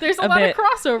 Yeah, There's a a lot bit. of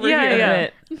crossover Yeah, here. yeah.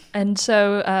 Bit. And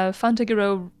so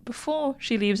Fantagiro, before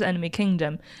she leaves Enemy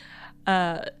Kingdom,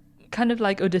 kind of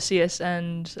like Odysseus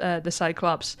and the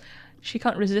Cyclops, she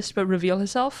can't resist but reveal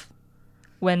herself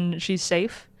when she's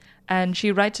safe. And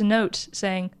she writes a note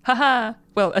saying, haha,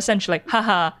 well, essentially,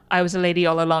 haha, I was a lady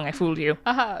all along, I fooled you.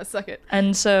 Aha, suck it.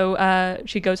 And so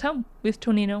she goes home with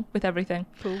Tonino, with everything.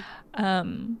 Cool.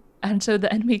 And so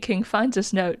the enemy king finds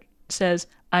this note, says,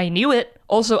 I knew it.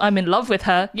 Also, I'm in love with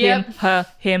her. Yep.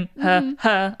 Him,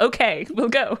 her. Okay, we'll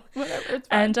go. Whatever, it's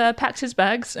fine. And packs his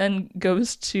bags and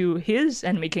goes to his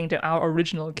enemy kingdom, our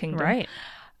original kingdom. Right.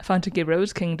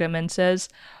 Fantagiro's kingdom, and says,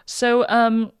 so,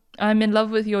 I'm in love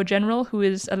with your general, who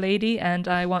is a lady, and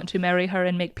I want to marry her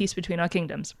and make peace between our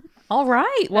kingdoms. All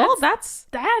right. Well, that's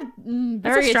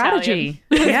Very a strategy.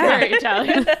 Italian. Yeah. Very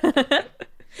Italian.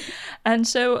 And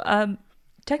so,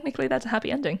 technically, that's a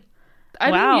happy ending. I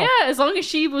Wow. mean, yeah, as long as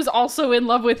she was also in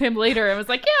love with him later and was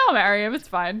like, yeah, I'll marry him. It's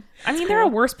fine. I mean, there are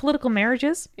worse political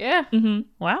marriages. Yeah.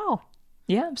 Wow.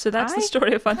 Yeah, so that's the I-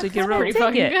 story of Fantagiro. Pretty dig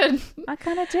fucking it. good. I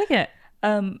kind of dig it.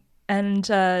 And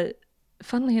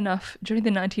funnily enough, during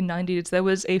the 1990s, there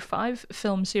was a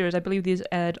 5-film series. I believe these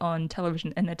aired on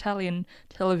television, an Italian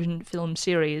television film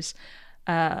series,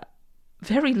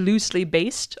 very loosely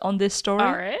based on this story.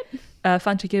 All right.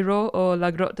 Fantaghiro, or La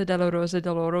Grotta della Rosa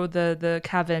d'Oro, the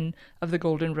Cavern of the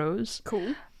Golden Rose.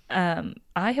 Cool.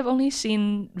 I have only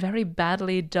seen very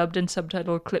badly dubbed and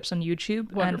subtitled clips on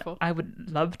YouTube. Wonderful. And I would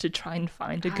love to try and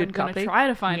find a good I'm gonna copy. try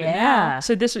to find it now. Yeah.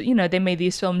 So this, they made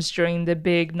these films during the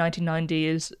big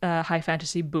 1990s high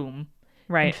fantasy boom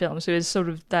in Right. film. So it's sort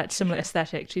of that similar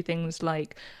aesthetic to things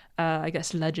like, I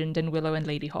guess, Legend and Willow and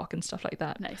Lady Hawk and stuff like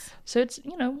that. Nice. So it's,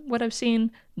 what I've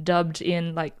seen dubbed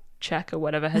in like Czech or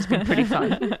whatever has been pretty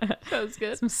fun. That was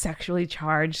good. Some sexually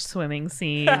charged swimming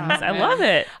scenes. I man. love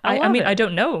it. I mean, love I it.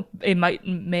 don't know. It may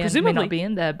Presumably. not be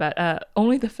in there, but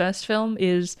only the first film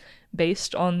is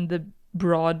based on the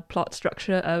broad plot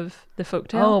structure of the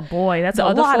folktale. Oh boy, that's The a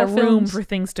other lot 4 of room films- for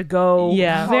things to go.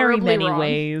 Yeah. very Horribly many wrong.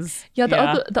 ways. Yeah,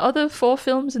 the other 4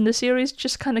 films in the series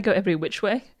just kind of go every which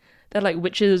way. They're like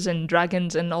witches and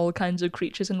dragons and all kinds of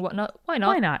creatures and whatnot. Why not?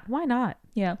 Why not? Why not?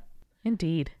 Yeah.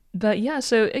 Indeed. But yeah,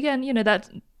 so again, that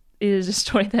is a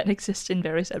story that exists in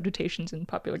various adaptations in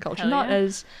popular culture. Hell yeah.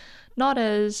 Not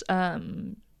as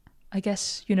I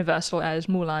guess universal as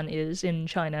Mulan is in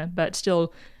China, but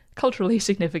still culturally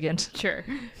significant Sure.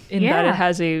 in that Yeah. it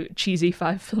has a cheesy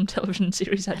 5-film television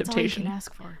series That's all you adaptation. can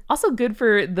ask for. Also good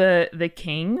for the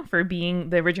king, for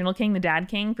being the original king, the dad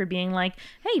king, for being like,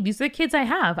 hey, these are the kids I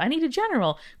have. I need a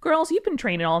general. Girls, you've been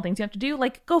trained in all the things you have to do.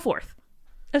 Like, go forth.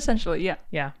 Essentially, yeah.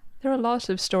 Yeah. There are lots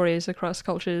of stories across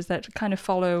cultures that kind of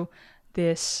follow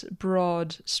this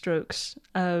broad strokes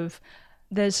of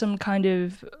there's some kind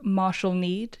of martial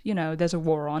need, there's a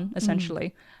war on,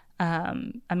 essentially.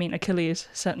 I mean, Achilles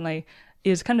certainly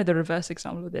is kind of the reverse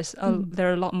example of this. There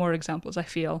are a lot more examples, I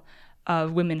feel,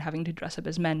 of women having to dress up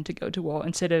as men to go to war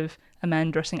instead of a man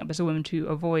dressing up as a woman to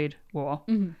avoid war,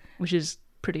 which is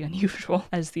pretty unusual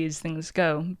as these things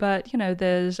go. But,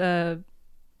 there's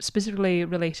specifically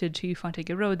related to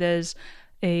Fantagiro, there's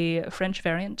a French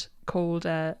variant called,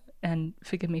 and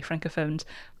forgive me francophones,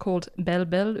 called Belle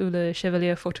Belle ou le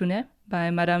Chevalier Fortuné by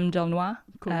Madame Delnoy,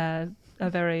 a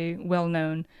very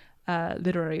well-known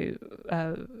literary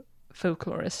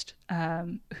folklorist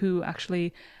who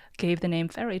actually gave the name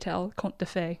fairy tale conte de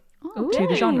fées to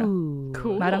the genre. Ooh.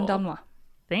 Cool. Madame Delnoy.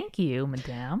 Thank you,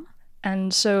 madame.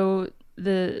 And so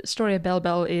the story of Belle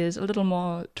Belle is a little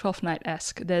more Twelfth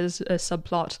Night-esque. There's a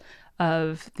subplot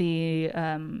of the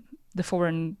the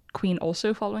foreign queen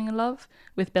also falling in love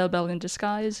with Belle in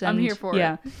disguise. And, I'm here for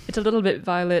it. It's a little bit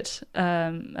Violet,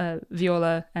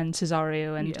 Viola, and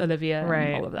Cesario and Olivia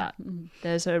and all of that.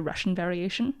 There's a Russian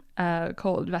variation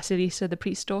called Vasilisa the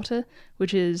Priest's Daughter,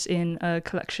 which is in a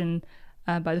collection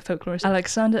by the folklorist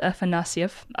Alexander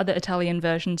Afanasieff. Other Italian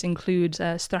versions include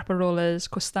Straparola's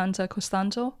Costanza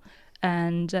Costanzo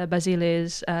and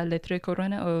Basile's Le Tre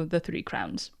Corone, or The Three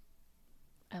Crowns.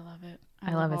 I love it.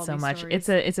 I love it so much. Stories.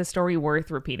 It's a story worth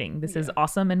repeating. This is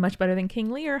awesome and much better than King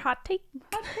Lear. Hot take.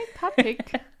 Hot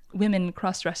take. Women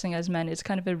cross-dressing as men is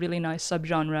kind of a really nice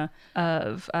subgenre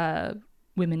of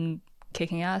women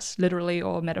kicking ass, literally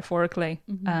or metaphorically,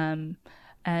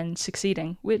 and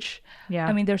succeeding, which,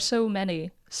 I mean, there's so many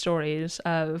stories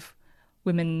of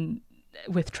women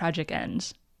with tragic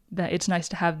ends that it's nice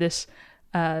to have this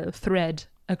thread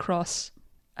across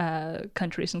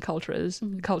countries and cultures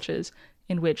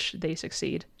in which they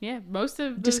succeed. Yeah, most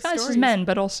of the disguised stories, as men,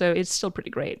 but also it's still pretty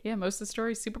great. Yeah, most of the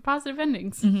stories super positive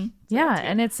endings. Mm-hmm. So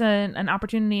and it's an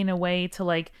opportunity in a way to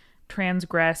like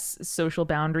transgress social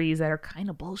boundaries that are kind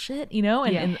of bullshit, you know,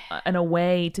 and in a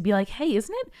way to be like, hey,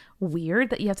 isn't it weird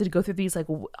that you have to go through these like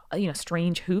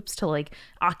strange hoops to like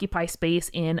occupy space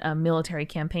in a military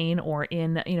campaign or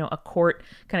in a court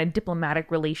kind of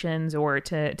diplomatic relations or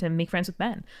to make friends with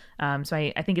men. So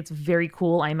I think it's very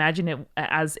cool. I imagine it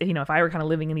as if I were kind of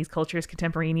living in these cultures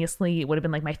contemporaneously, it would have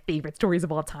been like my favorite stories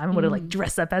of all time. I would have like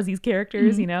dressed up as these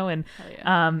characters, and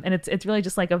it's really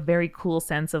just like a very cool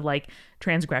sense of like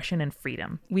transgression and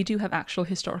freedom. We do have actual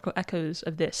historical echoes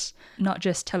of this, not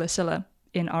just Telesilla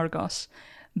in Argos,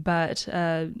 but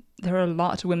there are a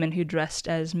lot of women who dressed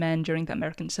as men during the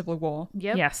American Civil War.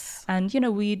 Yep. Yes. And,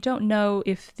 we don't know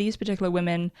if these particular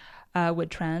women were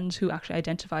trans who actually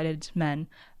identified as men,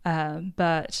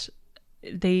 but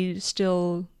they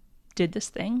still did this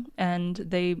thing and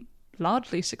they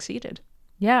largely succeeded.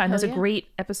 Yeah, and there's a great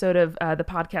episode of the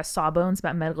podcast Sawbones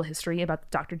about medical history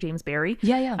about Dr. James Barry.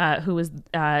 Who was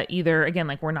either, again,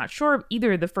 like we're not sure,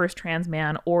 either the first trans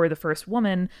man or the first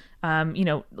woman,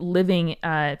 living,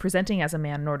 presenting as a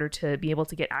man in order to be able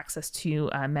to get access to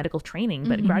medical training,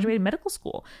 but graduated medical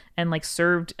school and like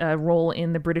served a role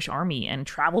in the British Army and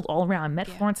traveled all around, met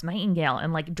Florence Nightingale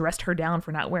and like dressed her down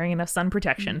for not wearing enough sun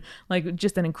protection. Like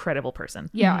just an incredible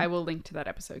person. Yeah, I will link to that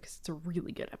episode because it's a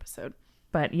really good episode.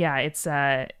 But yeah, it's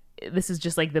this is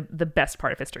just like the best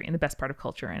part of history and the best part of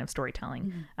culture and of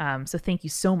storytelling. So thank you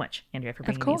so much, Andrea, for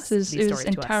bringing these stories to us. It was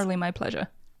entirely my pleasure.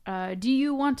 Do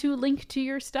you want to link to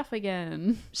your stuff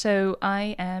again? So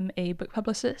I am a book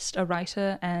publicist, a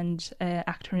writer, and an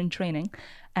actor in training.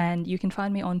 And you can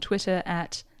find me on Twitter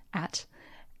at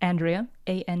Andrea,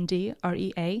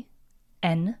 Andrea,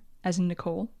 N, as in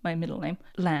Nicole, my middle name,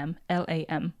 Lam,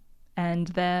 Lam. And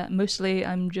there, mostly,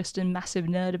 I'm just a massive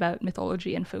nerd about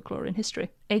mythology and folklore and history.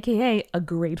 AKA a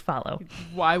great follow.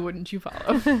 Why wouldn't you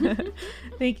follow?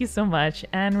 Thank you so much.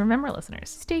 And remember, listeners,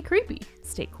 stay creepy.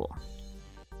 Stay cool.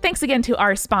 Thanks again to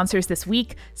our sponsors this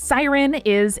week. Siren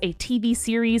is a TV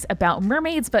series about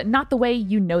mermaids, but not the way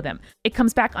you know them. It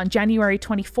comes back on January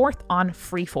 24th on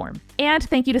Freeform. And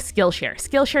thank you to Skillshare.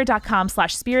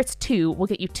 Skillshare.com/spirits2 will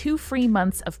get you 2 free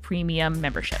months of premium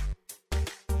membership.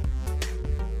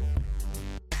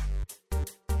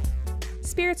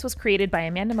 Spirits was created by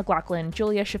Amanda McLaughlin,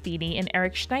 Julia Shafini, and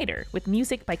Eric Schneider, with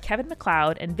music by Kevin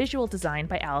MacLeod and visual design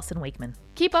by Allison Wakeman.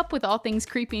 Keep up with all things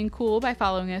creepy and cool by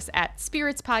following us at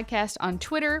Spirits Podcast on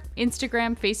Twitter,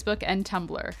 Instagram, Facebook, and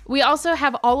Tumblr. We also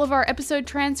have all of our episode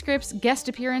transcripts, guest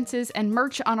appearances, and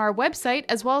merch on our website,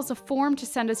 as well as a form to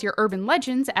send us your urban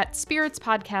legends at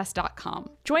spiritspodcast.com.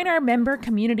 Join our member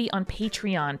community on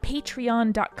Patreon,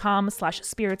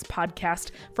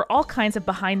 patreon.com/spiritspodcast, for all kinds of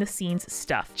behind-the-scenes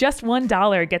stuff. Just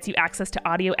 $1 gets you access to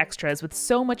audio extras with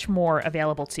so much more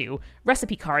available too.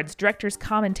 Recipe cards, director's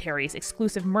commentaries,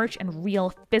 exclusive merch, and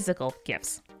real physical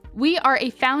gifts. We are a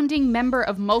founding member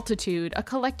of Multitude, a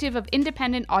collective of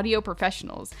independent audio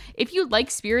professionals. If you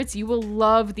like Spirits, you will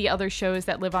love the other shows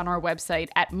that live on our website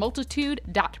at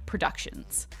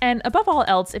multitude.productions. And above all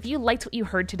else, if you liked what you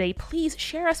heard today, please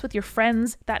share us with your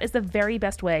friends. That is the very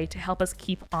best way to help us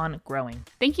keep on growing.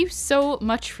 Thank you so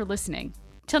much for listening.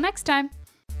 Till next time.